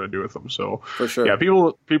whatever you want to do with them. So for sure, yeah,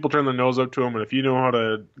 people turn their nose up to them, and if you know how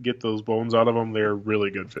to get those bones out of them, they're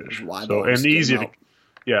really good fish. So and easy to.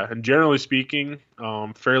 Yeah, and generally speaking,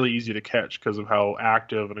 fairly easy to catch because of how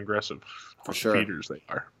active and aggressive feeders they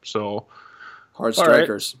are. So hard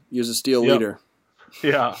strikers. Use a steel leader.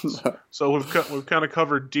 Yeah. So we've kind of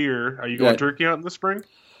covered deer. Are you going turkey hunting this spring?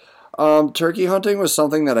 Turkey hunting was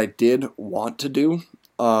something that I did want to do,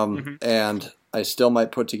 and I still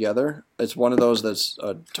might put together. It's one of those that's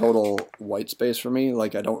a total white space for me.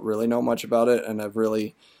 Like, I don't really know much about it, and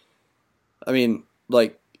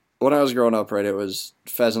when I was growing up, right, it was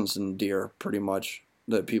pheasants and deer pretty much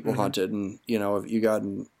that people hunted. And, if you got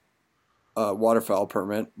a waterfowl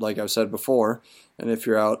permit, like I've said before, and if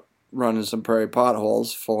you're out running some prairie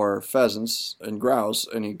potholes for pheasants and grouse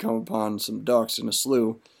and you come upon some ducks in a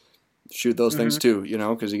slough, shoot those things too,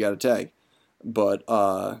 because you got a tag. But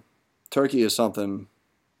turkey is something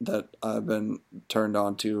that I've been turned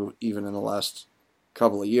on to even in the last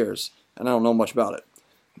couple of years, and I don't know much about it.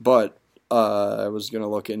 But I was going to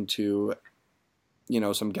look into,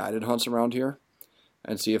 some guided hunts around here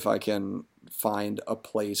and see if I can find a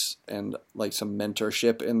place and like some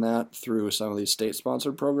mentorship in that through some of these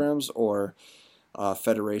state-sponsored programs or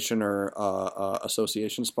federation or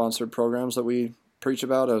association-sponsored programs that we preach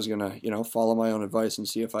about. I was going to, follow my own advice and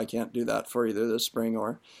see if I can't do that for either this spring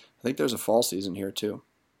or I think there's a fall season here too.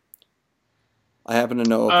 I happen to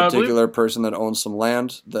know a particular person that owns some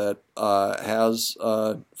land that has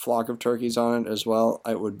a flock of turkeys on it as well.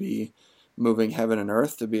 It would be moving heaven and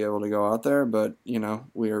earth to be able to go out there, but,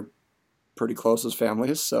 we are pretty close as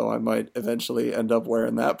families, so I might eventually end up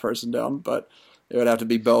wearing that person down, but it would have to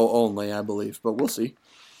be bow only, I believe, but we'll see.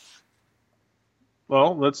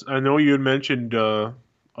 Well, I know you had mentioned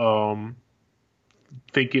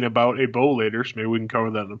thinking about a bow later, so maybe we can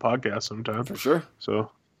cover that in a podcast sometime. For sure.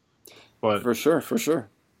 So, but For sure.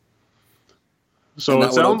 And so that it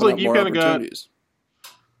would sounds open like up you more kind of got opportunities.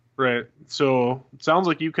 right. So it sounds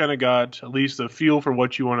like you kind of got at least a feel for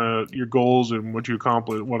what you your goals and what you want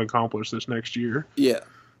to accomplish this next year. Yeah.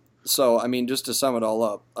 So, I mean, just to sum it all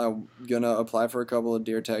up, I'm going to apply for a couple of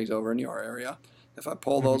deer tags over in your area. If I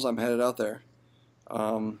pull those, I'm headed out there.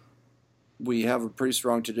 We have a pretty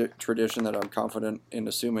strong tradition that I'm confident in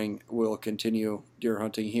assuming will continue deer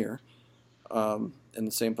hunting here. In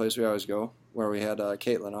the same place we always go, where we had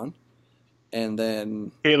Caitlin on. And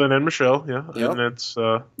then Caitlin and Michelle, yeah. Yep. And it's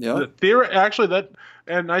Yep. they were actually that,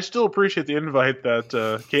 and I still appreciate the invite that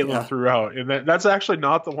Caitlin Yeah. threw out. And that's actually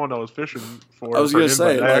not the one I was fishing for. I was going to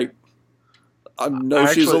say, invite. I know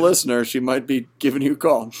she's a listener. She might be giving you a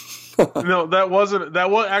call. No, that wasn't.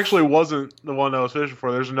 Actually wasn't the one I was fishing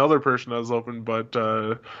for. There's another person that was open, but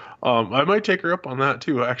I might take her up on that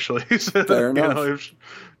too. Actually, Fair enough.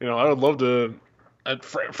 I would love to.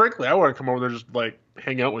 Frankly, I want to come over there and just like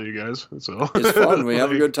hang out with you guys. So It's fun. We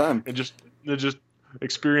have a good time. and just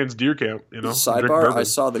experience deer camp. Drink Sidebar: bourbon. I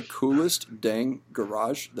saw the coolest dang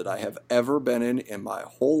garage that I have ever been in my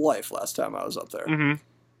whole life. Last time I was up there. Mm-hmm.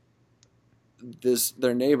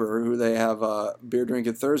 Their neighbor, who they have beer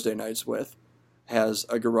drinking Thursday nights with, has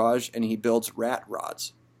a garage and he builds rat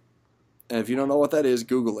rods. And if you don't know what that is,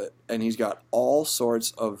 Google it. And he's got all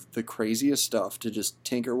sorts of the craziest stuff to just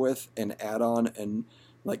tinker with and add on and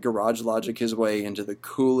like garage logic his way into the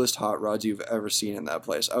coolest hot rods you've ever seen in that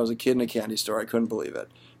place. I was a kid in a candy store. I couldn't believe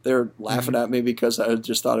it. They were laughing at me because I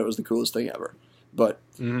just thought it was the coolest thing ever. But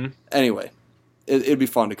anyway, it'd be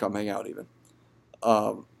fun to come hang out even.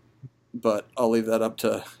 But I'll leave that up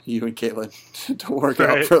to you and Caitlin to work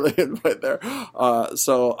out for the invite there.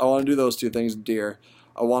 So I want to do those two things, deer.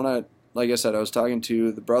 I want to, like I said, I was talking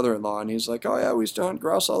to the brother-in-law, and he's like, oh, yeah, we used to hunt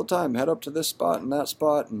grouse all the time. Head up to this spot and that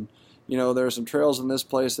spot, and, there are some trails in this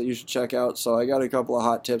place that you should check out. So I got a couple of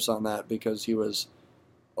hot tips on that because he was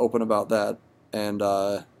open about that. And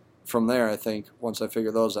from there, I think, once I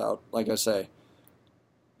figure those out, like I say,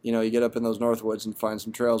 you get up in those north woods and find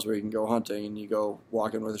some trails where you can go hunting and you go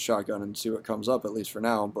walking with a shotgun and see what comes up, at least for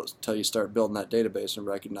now, but until you start building that database and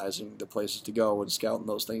recognizing the places to go and scouting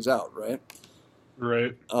those things out, right?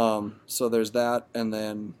 Right. So there's that, and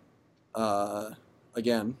then,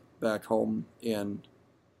 again, back home in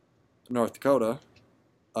North Dakota,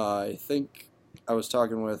 I think I was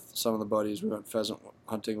talking with some of the buddies we went pheasant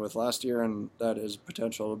hunting with last year, and that is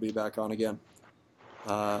potential to be back on again.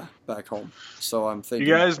 Back home. So I'm thinking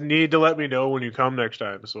you guys need to let me know when you come next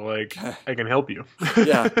time, so like I can help you.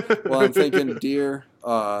 Yeah. Well, I'm thinking deer.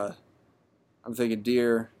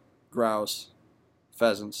 Grouse,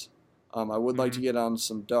 pheasants. I would like to get on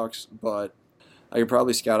some ducks, but I could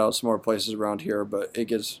probably scout out some more places around here. But it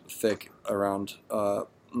gets thick around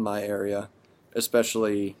my area,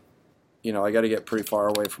 especially. I got to get pretty far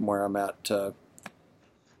away from where I'm at.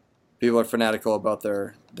 People are fanatical about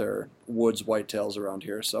their woods whitetails around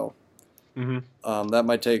here, so that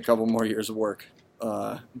might take a couple more years of work.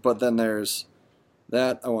 But then there's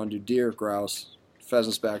that. I want to do deer, grouse,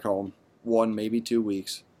 pheasants back home, 1 maybe 2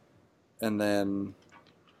 weeks, and then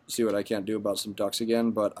see what I can't do about some ducks again.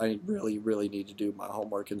 But I really, really need to do my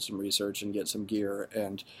homework and some research and get some gear,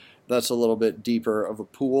 and that's a little bit deeper of a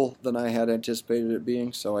pool than I had anticipated it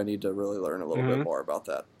being, so I need to really learn a little bit more about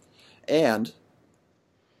that. And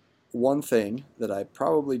one thing that I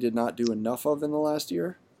probably did not do enough of in the last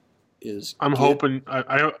year is I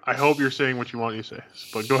hope you're saying what you want you to say,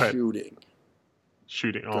 but go ahead.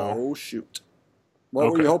 Shooting. Go shoot. What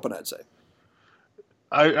were you hoping I'd say?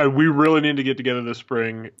 We really need to get together this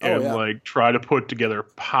spring and try to put together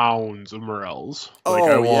pounds of morels.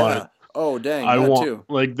 Yeah. Oh dang! Too.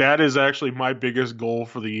 That is actually my biggest goal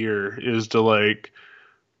for the year is to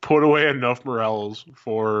put away enough morels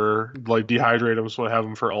for dehydrate them so I have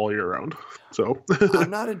them for all year round. So I'm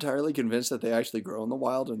not entirely convinced that they actually grow in the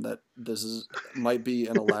wild, and that this might be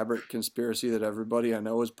an elaborate conspiracy that everybody I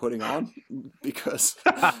know is putting on, because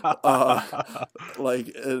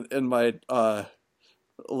in my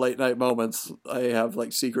late night moments, I have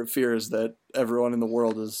secret fears that everyone in the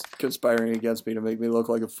world is conspiring against me to make me look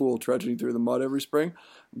like a fool trudging through the mud every spring.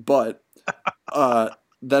 But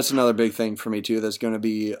that's another big thing for me too. That's going to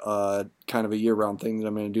be kind of a year-round thing that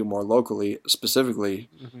I'm going to do more locally,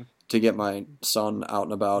 specifically to get my son out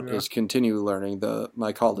and about. Is continue learning the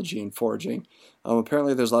mycology and foraging.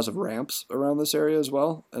 Apparently, there's lots of ramps around this area as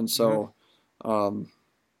well, and so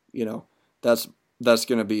that's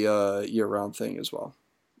going to be a year-round thing as well.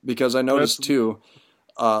 Because I noticed too,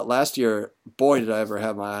 Last year, boy, did I ever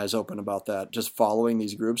have my eyes open about that. Just following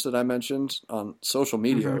these groups that I mentioned on social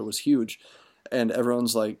media, it was huge. And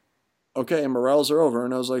everyone's like, okay, morels are over.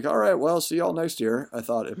 And I was like, all right, well, see y'all next year, I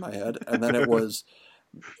thought in my head. And then it was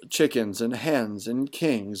chickens and hens and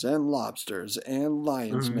kings and lobsters and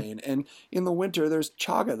lion's mane. And in the winter, there's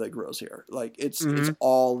chaga that grows here. Like, it's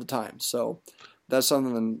all the time. So that's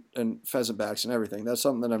something, and pheasant backs and everything. That's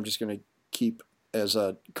something that I'm just going to keep as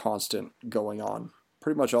a constant going on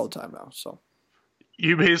pretty much all the time now. So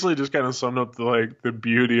You basically just kind of summed up the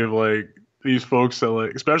beauty of like these folks that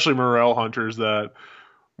like, especially morel hunters that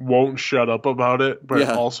won't shut up about it, but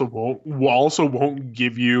Yeah. also won't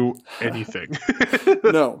give you anything.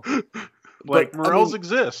 no, Like but morels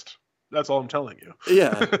exist. That's all I'm telling you.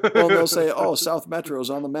 Yeah. Well, they'll say, "Oh, South Metro's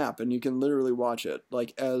on the map," and you can literally watch it.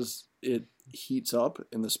 Like as it heats up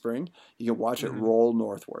in the spring, you can watch it roll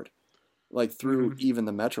northward, like through even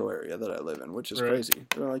the metro area that I live in, which is crazy.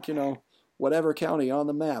 They're like, whatever county on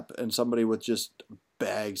the map, and somebody with just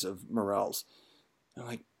bags of morels. They're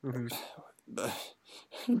like,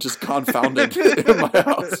 just confounded in my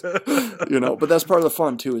house, But that's part of the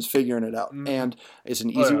fun too, is figuring it out, and it's an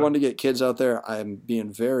easy one to get kids out there. I'm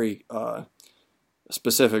being very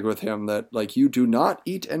specific with him that like you do not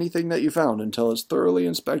eat anything that you found until it's thoroughly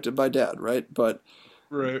inspected by dad, right? But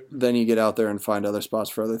then you get out there and find other spots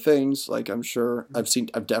for other things. Like I'm sure I've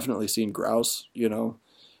definitely seen grouse,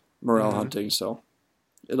 morel hunting. So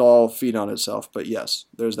it all feed on itself. But yes,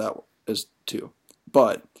 there's that as too.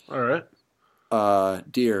 But all right.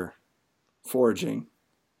 Deer, foraging,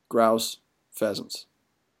 grouse, pheasants.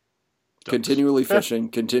 Ducks. Continually fishing,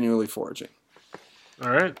 continually foraging.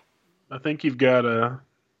 All right. I think you've got at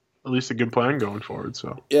least a good plan going forward.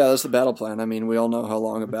 So yeah, that's the battle plan. I mean, we all know how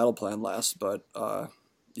long a battle plan lasts, but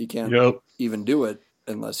you can't even do it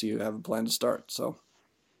unless you have a plan to start. So,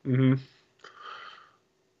 so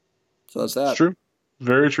that's that. It's true.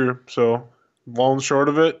 Very true. So, long and short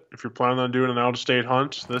of it, if you're planning on doing an out-of-state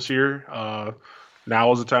hunt this year,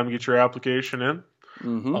 now is the time to get your application in.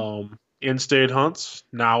 In-state hunts,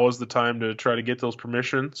 now is the time to try to get those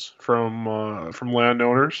permissions from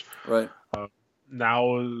landowners. Right.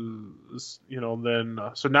 Now is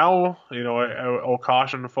so now I'll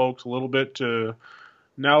caution the folks a little bit to.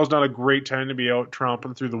 Now is not a great time to be out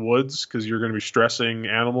tromping through the woods because you're going to be stressing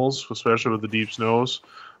animals, especially with the deep snows.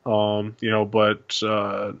 But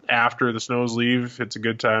after the snows leave, it's a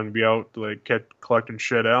good time to be out, like collecting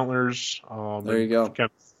shed antlers. There you go.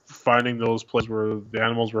 Kind of finding those places where the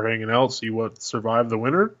animals were hanging out, see what survived the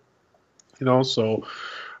winter. So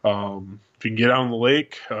if you can get out on the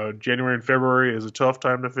lake, January and February is a tough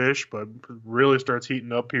time to fish, but it really starts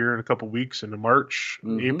heating up here in a couple weeks into March,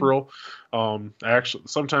 April. Actually,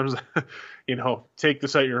 sometimes, take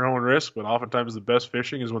this at your own risk, but oftentimes the best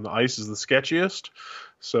fishing is when the ice is the sketchiest.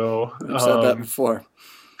 So I've said that before.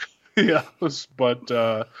 Yeah, but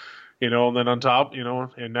and then on top,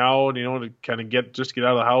 and now, to kind of get out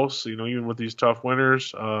of the house, even with these tough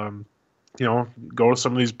winters, go to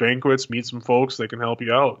some of these banquets, meet some folks that can help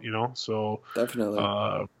you out, so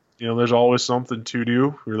definitely, there's always something to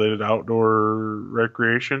do related to outdoor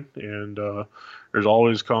recreation, and there's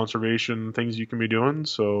always conservation things you can be doing.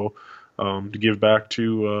 So, to give back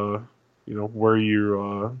to, where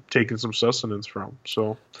you're taking some sustenance from.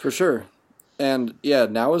 So for sure. And yeah,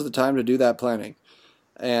 now is the time to do that planning.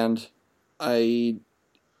 And the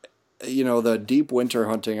deep winter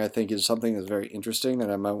hunting, I think, is something that's very interesting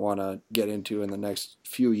that I might want to get into in the next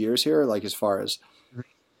few years here, like as far as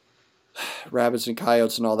rabbits and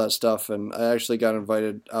coyotes and all that stuff. And I actually got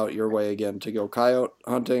invited out your way again to go coyote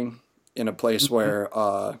hunting in a place where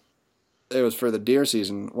it was for the deer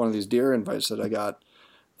season. One of these deer invites that I got,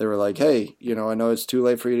 they were like, hey, I know it's too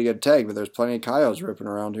late for you to get a tag, but there's plenty of coyotes ripping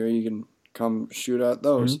around here. You can come shoot at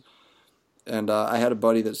those. And I had a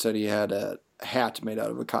buddy that said he had a hat made out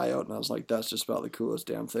of a coyote, and I was like, that's just about the coolest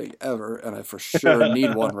damn thing ever, and I for sure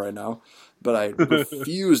need one right now, but I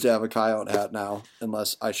refuse to have a coyote hat now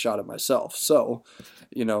unless I shot it myself. So,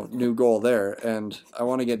 new goal there, and I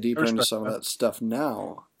want to get deeper into some of that stuff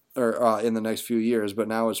now, or in the next few years, but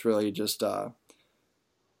now it's really just, I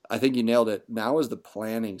think you nailed it. Now is the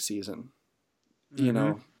planning season.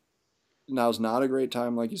 Now's not a great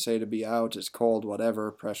time, like you say, to be out. It's cold,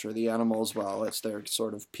 whatever. Pressure the animals while it's their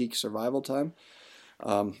sort of peak survival time.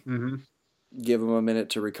 Give them a minute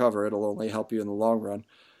to recover. It'll only help you in the long run.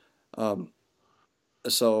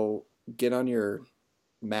 So get on your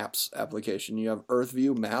maps application. You have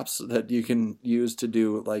EarthView maps that you can use to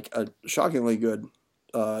do like a shockingly good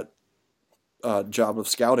job of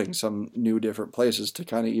scouting some new different places to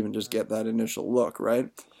kind of even just get that initial look, right?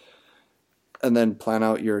 And then plan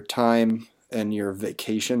out your time and your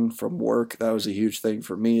vacation from work. That was a huge thing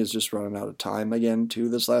for me, is just running out of time again too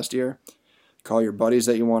this last year. Call your buddies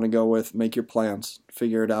that you want to go with, make your plans,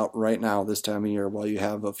 figure it out right now this time of year while you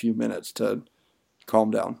have a few minutes to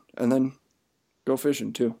calm down, and then go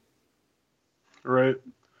fishing too. Right.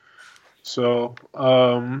 So,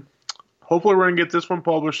 hopefully we're going to get this one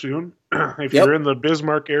published soon. If you're in the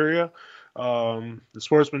Bismarck area, the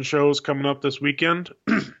Sportsman Show is coming up this weekend.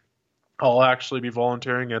 I'll actually be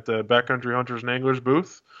volunteering at the Backcountry Hunters and Anglers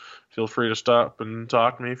booth. Feel free to stop and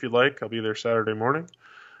talk to me if you'd like. I'll be there Saturday morning.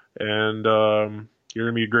 And you're going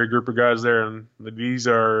to be a great group of guys there. And these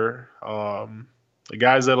are the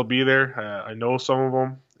guys that'll be there. I know some of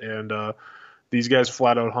them. And these guys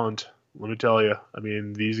flat out hunt, let me tell you. I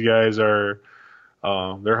mean, these guys are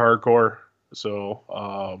they're hardcore. So,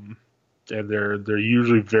 and they're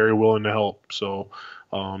usually very willing to help. So,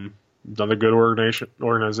 another good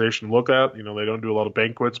organization to look at. You know, they don't do a lot of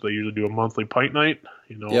banquets, but they usually do a monthly pint night,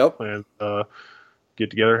 you know, and get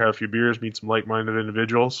together, have a few beers, meet some like-minded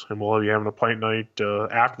individuals, and we'll be having a pint night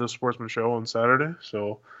after the Sportsman Show on Saturday.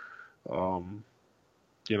 So,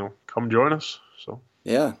 you know, come join us. So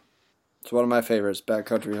yeah, it's one of my favorites,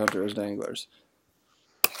 Backcountry Hunters and Anglers,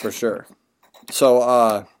 for sure.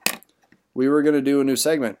 So, we were going to do a new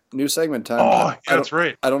segment time. Oh, yeah, that's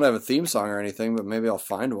right. I don't have a theme song or anything, but maybe I'll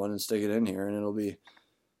find one and stick it in here, and it'll be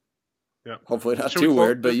hopefully not too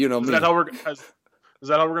weird, but you know me. Is that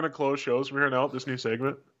how we're going to close shows from here on out, this new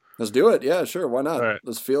segment? Let's do it. Yeah, sure. Why not? Right.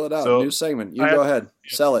 Let's feel it out. So, new segment. You go ahead.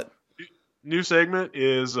 Sell it. New segment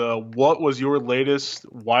is what was your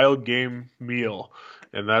latest wild game meal?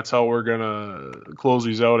 And that's how we're going to close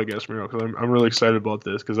these out, I guess, because I'm really excited about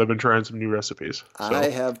this because I've been trying some new recipes. So. I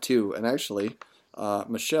have too. And actually,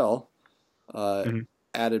 Michelle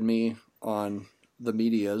added me on the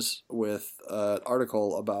medias with an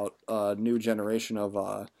article about the newer generation of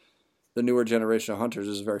hunters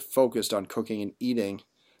is very focused on cooking and eating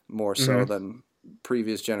more so than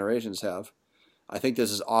previous generations have. I think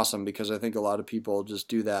this is awesome because I think a lot of people just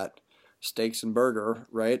do that steaks and burger,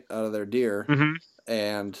 right, out of their deer.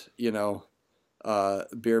 And, you know,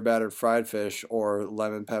 beer battered fried fish or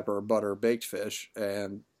lemon pepper butter baked fish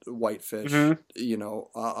and white fish, you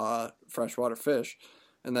know, freshwater fish.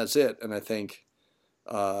 And that's it. And I think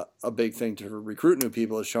a big thing to recruit new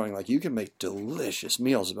people is showing like you can make delicious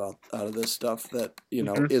meals out of this stuff that, you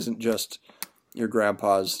know, isn't just your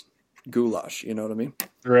grandpa's goulash. You know what I mean?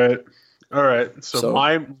 Right. All right. So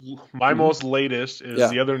my most latest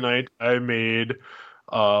is the other night I made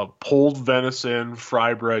pulled venison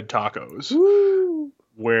fry bread tacos. Woo!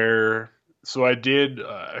 So I did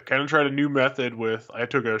I kind of tried a new method with I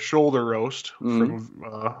took a shoulder roast from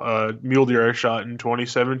a mule deer I shot in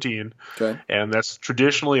 2017. Okay. And that's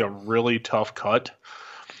traditionally a really tough cut.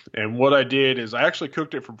 And what I did is I actually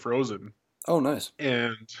cooked it from frozen. Oh, nice.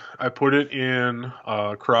 And I put it in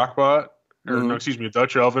a crock pot, a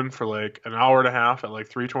Dutch oven for like an hour and a half at like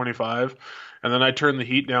 325. And then I turned the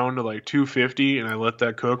heat down to like 250 and I let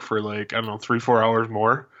that cook for like, I don't know, 3-4 hours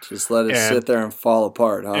more. Just let it sit there and fall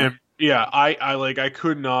apart, huh? And yeah, I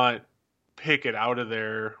could not pick it out of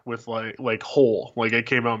there with like whole. Like it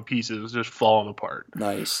came out in pieces, just falling apart.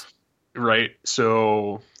 Nice. Right.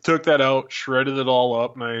 So took that out, shredded it all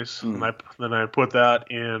up nice. And then I put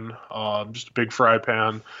that in just a big fry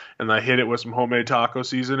pan and I hit it with some homemade taco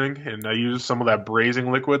seasoning and I used some of that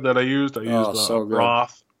braising liquid that I used. I used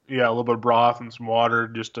broth. Yeah, a little bit of broth and some water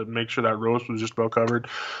just to make sure that roast was just about covered.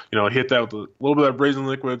 You know, I hit that with a little bit of braising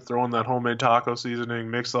liquid, throw in that homemade taco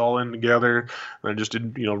seasoning, mix it all in together. And I just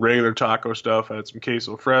did, you know, regular taco stuff. I had some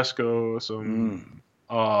queso fresco, some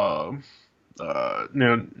and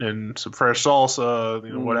some fresh salsa,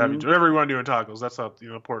 you know, what have you. Whatever you want to do in tacos, that's not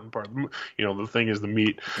the important part. You know, the thing is the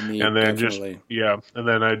meat. And then definitely. And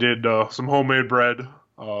then I did some homemade bread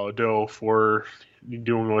dough for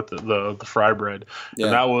doing with the fry bread,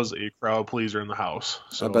 and that was a crowd pleaser in the house.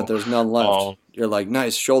 So, I bet there's none left. You're like,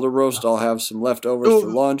 nice shoulder roast. I'll have some leftovers for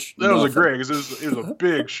lunch. That was a great because it was a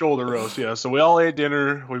big shoulder roast. Yeah, so we all ate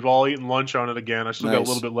dinner. We've all eaten lunch on it again. I still got a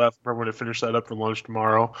little bit left. I'm going to finish that up for lunch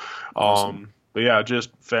tomorrow. Awesome. But yeah,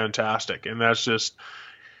 just fantastic, and that's just.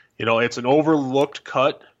 You know, it's an overlooked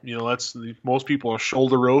cut. You know, most people a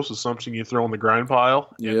shoulder roast is something you throw in the grind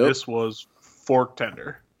pile, and this was fork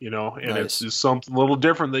tender. You know, and it's just something a little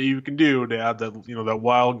different that you can do to add that, you know, that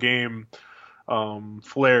wild game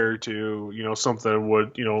flair to, you know, something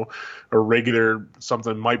would, you know, a regular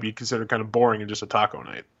something might be considered kind of boring in just a taco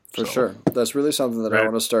night. For sure. That's really something that I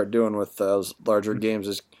want to start doing with those larger games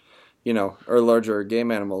is, you know, or larger game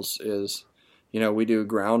animals is, you know, we do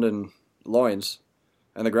ground and loins,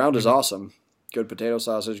 and the ground is awesome. good potato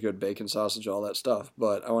sausage, good bacon sausage, all that stuff.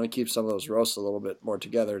 But I want to keep some of those roasts a little bit more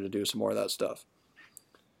together to do some more of that stuff.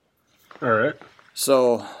 All right.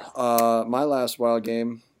 So my last wild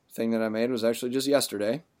game thing that I made was actually just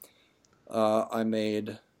yesterday. I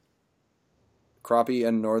made crappie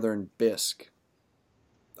and northern bisque.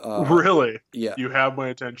 Really? Yeah. You have my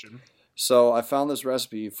attention. So I found this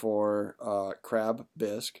recipe for crab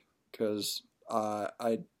bisque because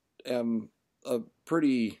I am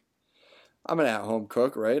I'm an at-home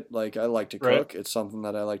cook, right? Like I like to cook. Right. It's something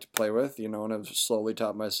that I like to play with, and I've slowly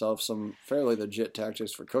taught myself some fairly legit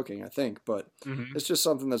tactics for cooking, I think. But Mm-hmm. it's just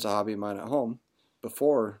something that's a hobby of mine at home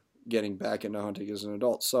before getting back into hunting as an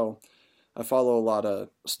adult. So I follow a lot of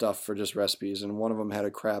stuff for just recipes, and one of them had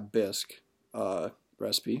a crab bisque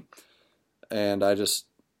recipe, and I just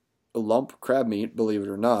lump crab meat, believe it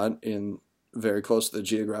or not, in very close to the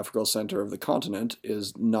geographical center of the continent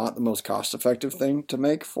is not the most cost-effective thing to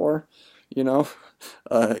make for,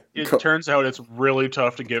 It turns out it's really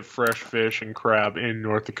tough to get fresh fish and crab in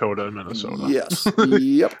North Dakota and Minnesota. Yes.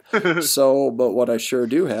 Yep. So, but what I sure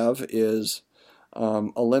do have is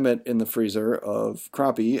a limit in the freezer of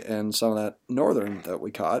crappie and some of that northern that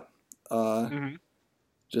we caught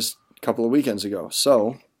just a couple of weekends ago.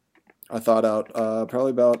 So I thought out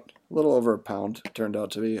probably about a little over a pound turned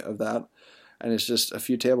out to be of that. And it's just a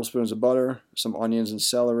few tablespoons of butter, some onions and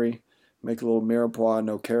celery. Make a little mirepoix,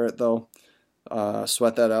 no carrot though.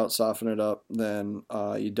 Sweat that out, soften it up. Then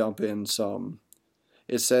you dump in some.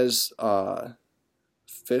 It says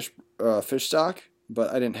fish stock,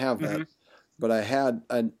 but I didn't have that. But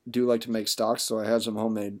I do like to make stocks, so I had some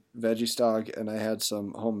homemade veggie stock, and I had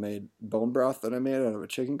some homemade bone broth that I made out of a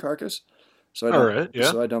chicken carcass. So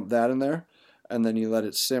I dumped that in there, and then you let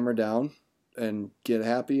it simmer down and get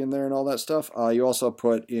happy in there and all that stuff. You also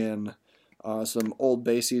put in some Old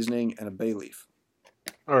Bay seasoning and a bay leaf.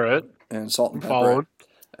 All right. And salt and pepper. Following.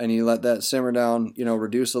 And you let that simmer down,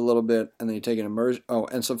 reduce a little bit, and then you take an immersion. Oh,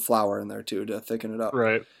 and some flour in there too to thicken it up.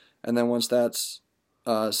 Right. And then once that's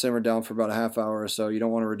simmered down for about a half hour or so, you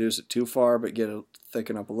don't want to reduce it too far, but get it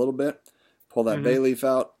thicken up a little bit. Pull that bay leaf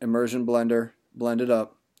out, immersion blender, blend it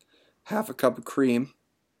up, half a cup of cream,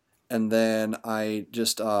 and then I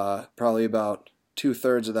just probably about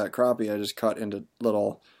 2/3 of that crappie I just cut into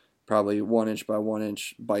little, probably 1 inch by 1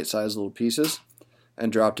 inch bite-sized little pieces,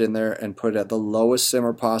 and dropped in there and put it at the lowest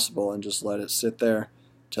simmer possible and just let it sit there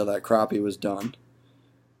till that crappie was done.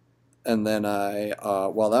 And then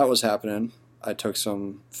while that was happening, I took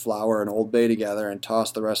some flour and Old Bay together and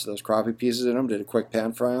tossed the rest of those crappie pieces in them, did a quick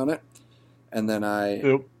pan fry on it, and then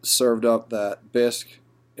I served up that bisque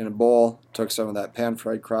in a bowl, took some of that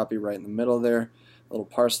pan-fried crappie right in the middle there, a little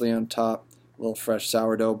parsley on top, a little fresh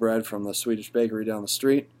sourdough bread from the Swedish bakery down the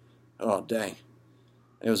street. Oh, dang.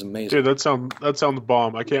 It was amazing. Dude, that sounds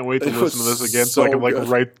bomb. I can't wait to listen to this again so I can good.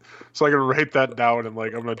 write that down and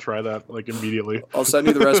I'm gonna try that immediately. I'll send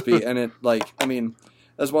you the recipe, and it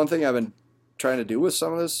that's one thing I've been trying to do with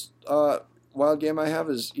some of this wild game I have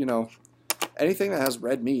is anything that has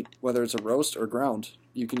red meat, whether it's a roast or ground,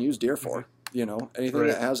 you can use deer for. Anything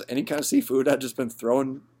that has any kind of seafood, I've just been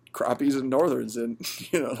throwing crappies and northerns in.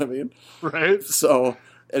 You know what I mean? Right. So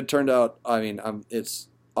it turned out. It's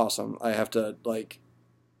awesome. I have to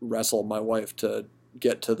wrestle my wife to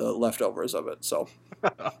get to the leftovers of it. So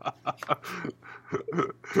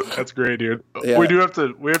that's great, dude. Yeah. We have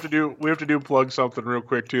to do plug something real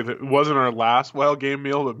quick too. That wasn't our last wild game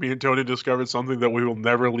meal, but me and Tony discovered something that we will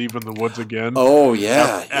never leave in the woods again. Oh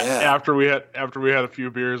yeah, After we had a few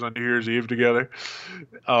beers on New Year's Eve together,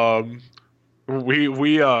 we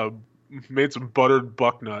made some buttered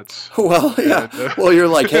buck nuts. Well, yeah. Well, you're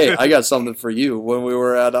like, hey, I got something for you. When we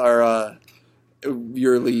were at our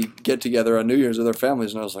yearly get together on New Year's with our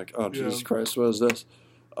families, and I was like, oh Jesus Christ, what is this?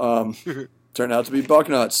 Turned out to be buck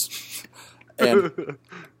nuts, and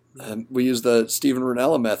we used the Stephen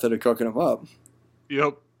Ranella method of cooking them up.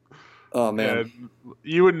 Yep. Oh man, and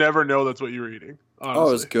you would never know that's what you were eating. Honestly. Oh,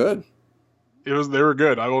 it was good. They were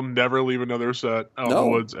good. I will never leave another set out in the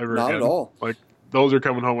woods ever again. Not at all. Those are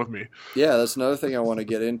coming home with me. Yeah, that's another thing I want to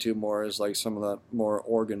get into more is some of that more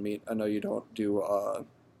organ meat. I know you don't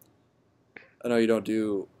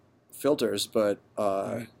do filters, but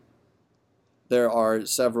there are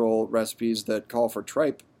several recipes that call for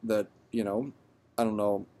tripe that, I don't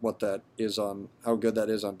know what that is how good that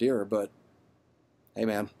is on deer, but hey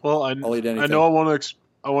man. Well, I'll eat anything. I know I want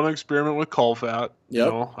to experiment with caul fat. Yep.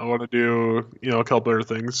 I want to do, a couple other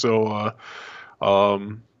things. So,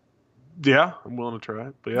 yeah, I'm willing to try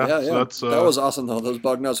it. But yeah. So that was awesome though. Those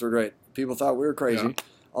bug nuts were great. People thought we were crazy. Yeah.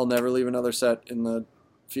 I'll never leave another set in the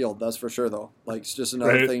field. That's for sure though. It's just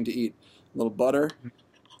another thing to eat. A little butter,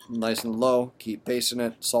 nice and low. Keep basting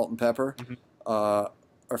it, salt and pepper. Mhm.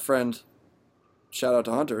 Our friend, shout out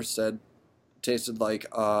to Hunter, said tasted like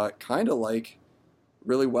kind of like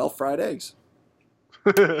really well fried eggs.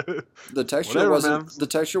 The texture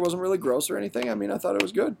wasn't really gross or anything. I mean, I thought it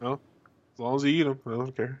was good. No, as long as you eat them, I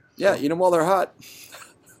don't care. Yeah, eat them while they're hot.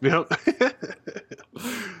 Yep.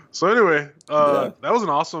 So anyway, Yeah. that was an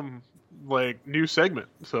awesome new segment.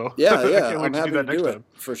 So Yeah, I yeah, can't wait I'm to happy do to that next do it time.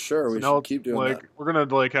 for sure. So We now, should keep doing that. we're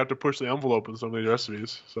gonna have to push the envelope in some of these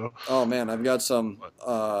recipes. So Oh man, I've got some.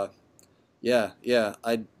 Yeah,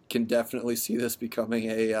 I can definitely see this becoming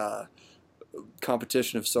a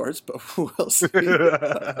competition of sorts, but we'll see.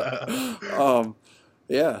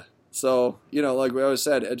 Yeah. So like we always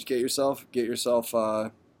said, educate yourself, get yourself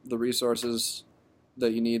the resources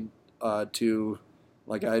that you need to.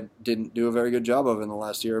 Like I didn't do a very good job of in the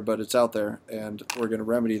last year, but it's out there, and we're going to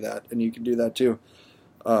remedy that, and you can do that too.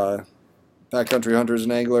 Backcountry Hunters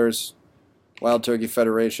and Anglers, Wild Turkey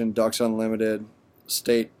Federation, Ducks Unlimited,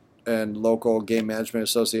 state and local game management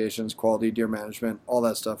associations, quality deer management, all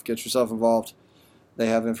that stuff. Get yourself involved. They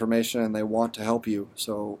have information, and they want to help you.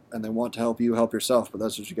 And they want to help you help yourself, but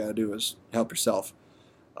that's what you got to do is help yourself.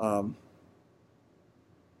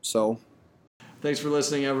 Thanks for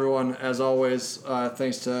listening, everyone. As always,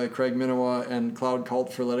 thanks to Craig Minowa and Cloud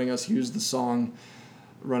Cult for letting us use the song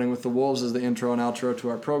Running with the Wolves as the intro and outro to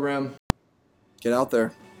our program. Get out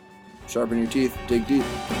there. Sharpen your teeth. Dig deep.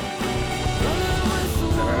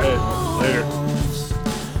 all right, later.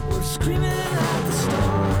 We're screaming at the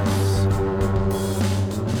stars.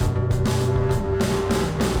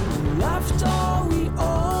 We left all we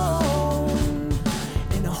own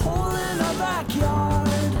in a hole in our backyard.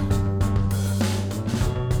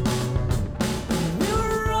 We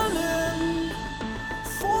were running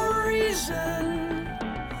for a reason.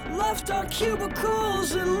 Left our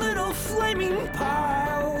cubicles in little flaming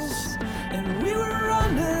piles. And we were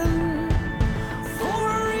running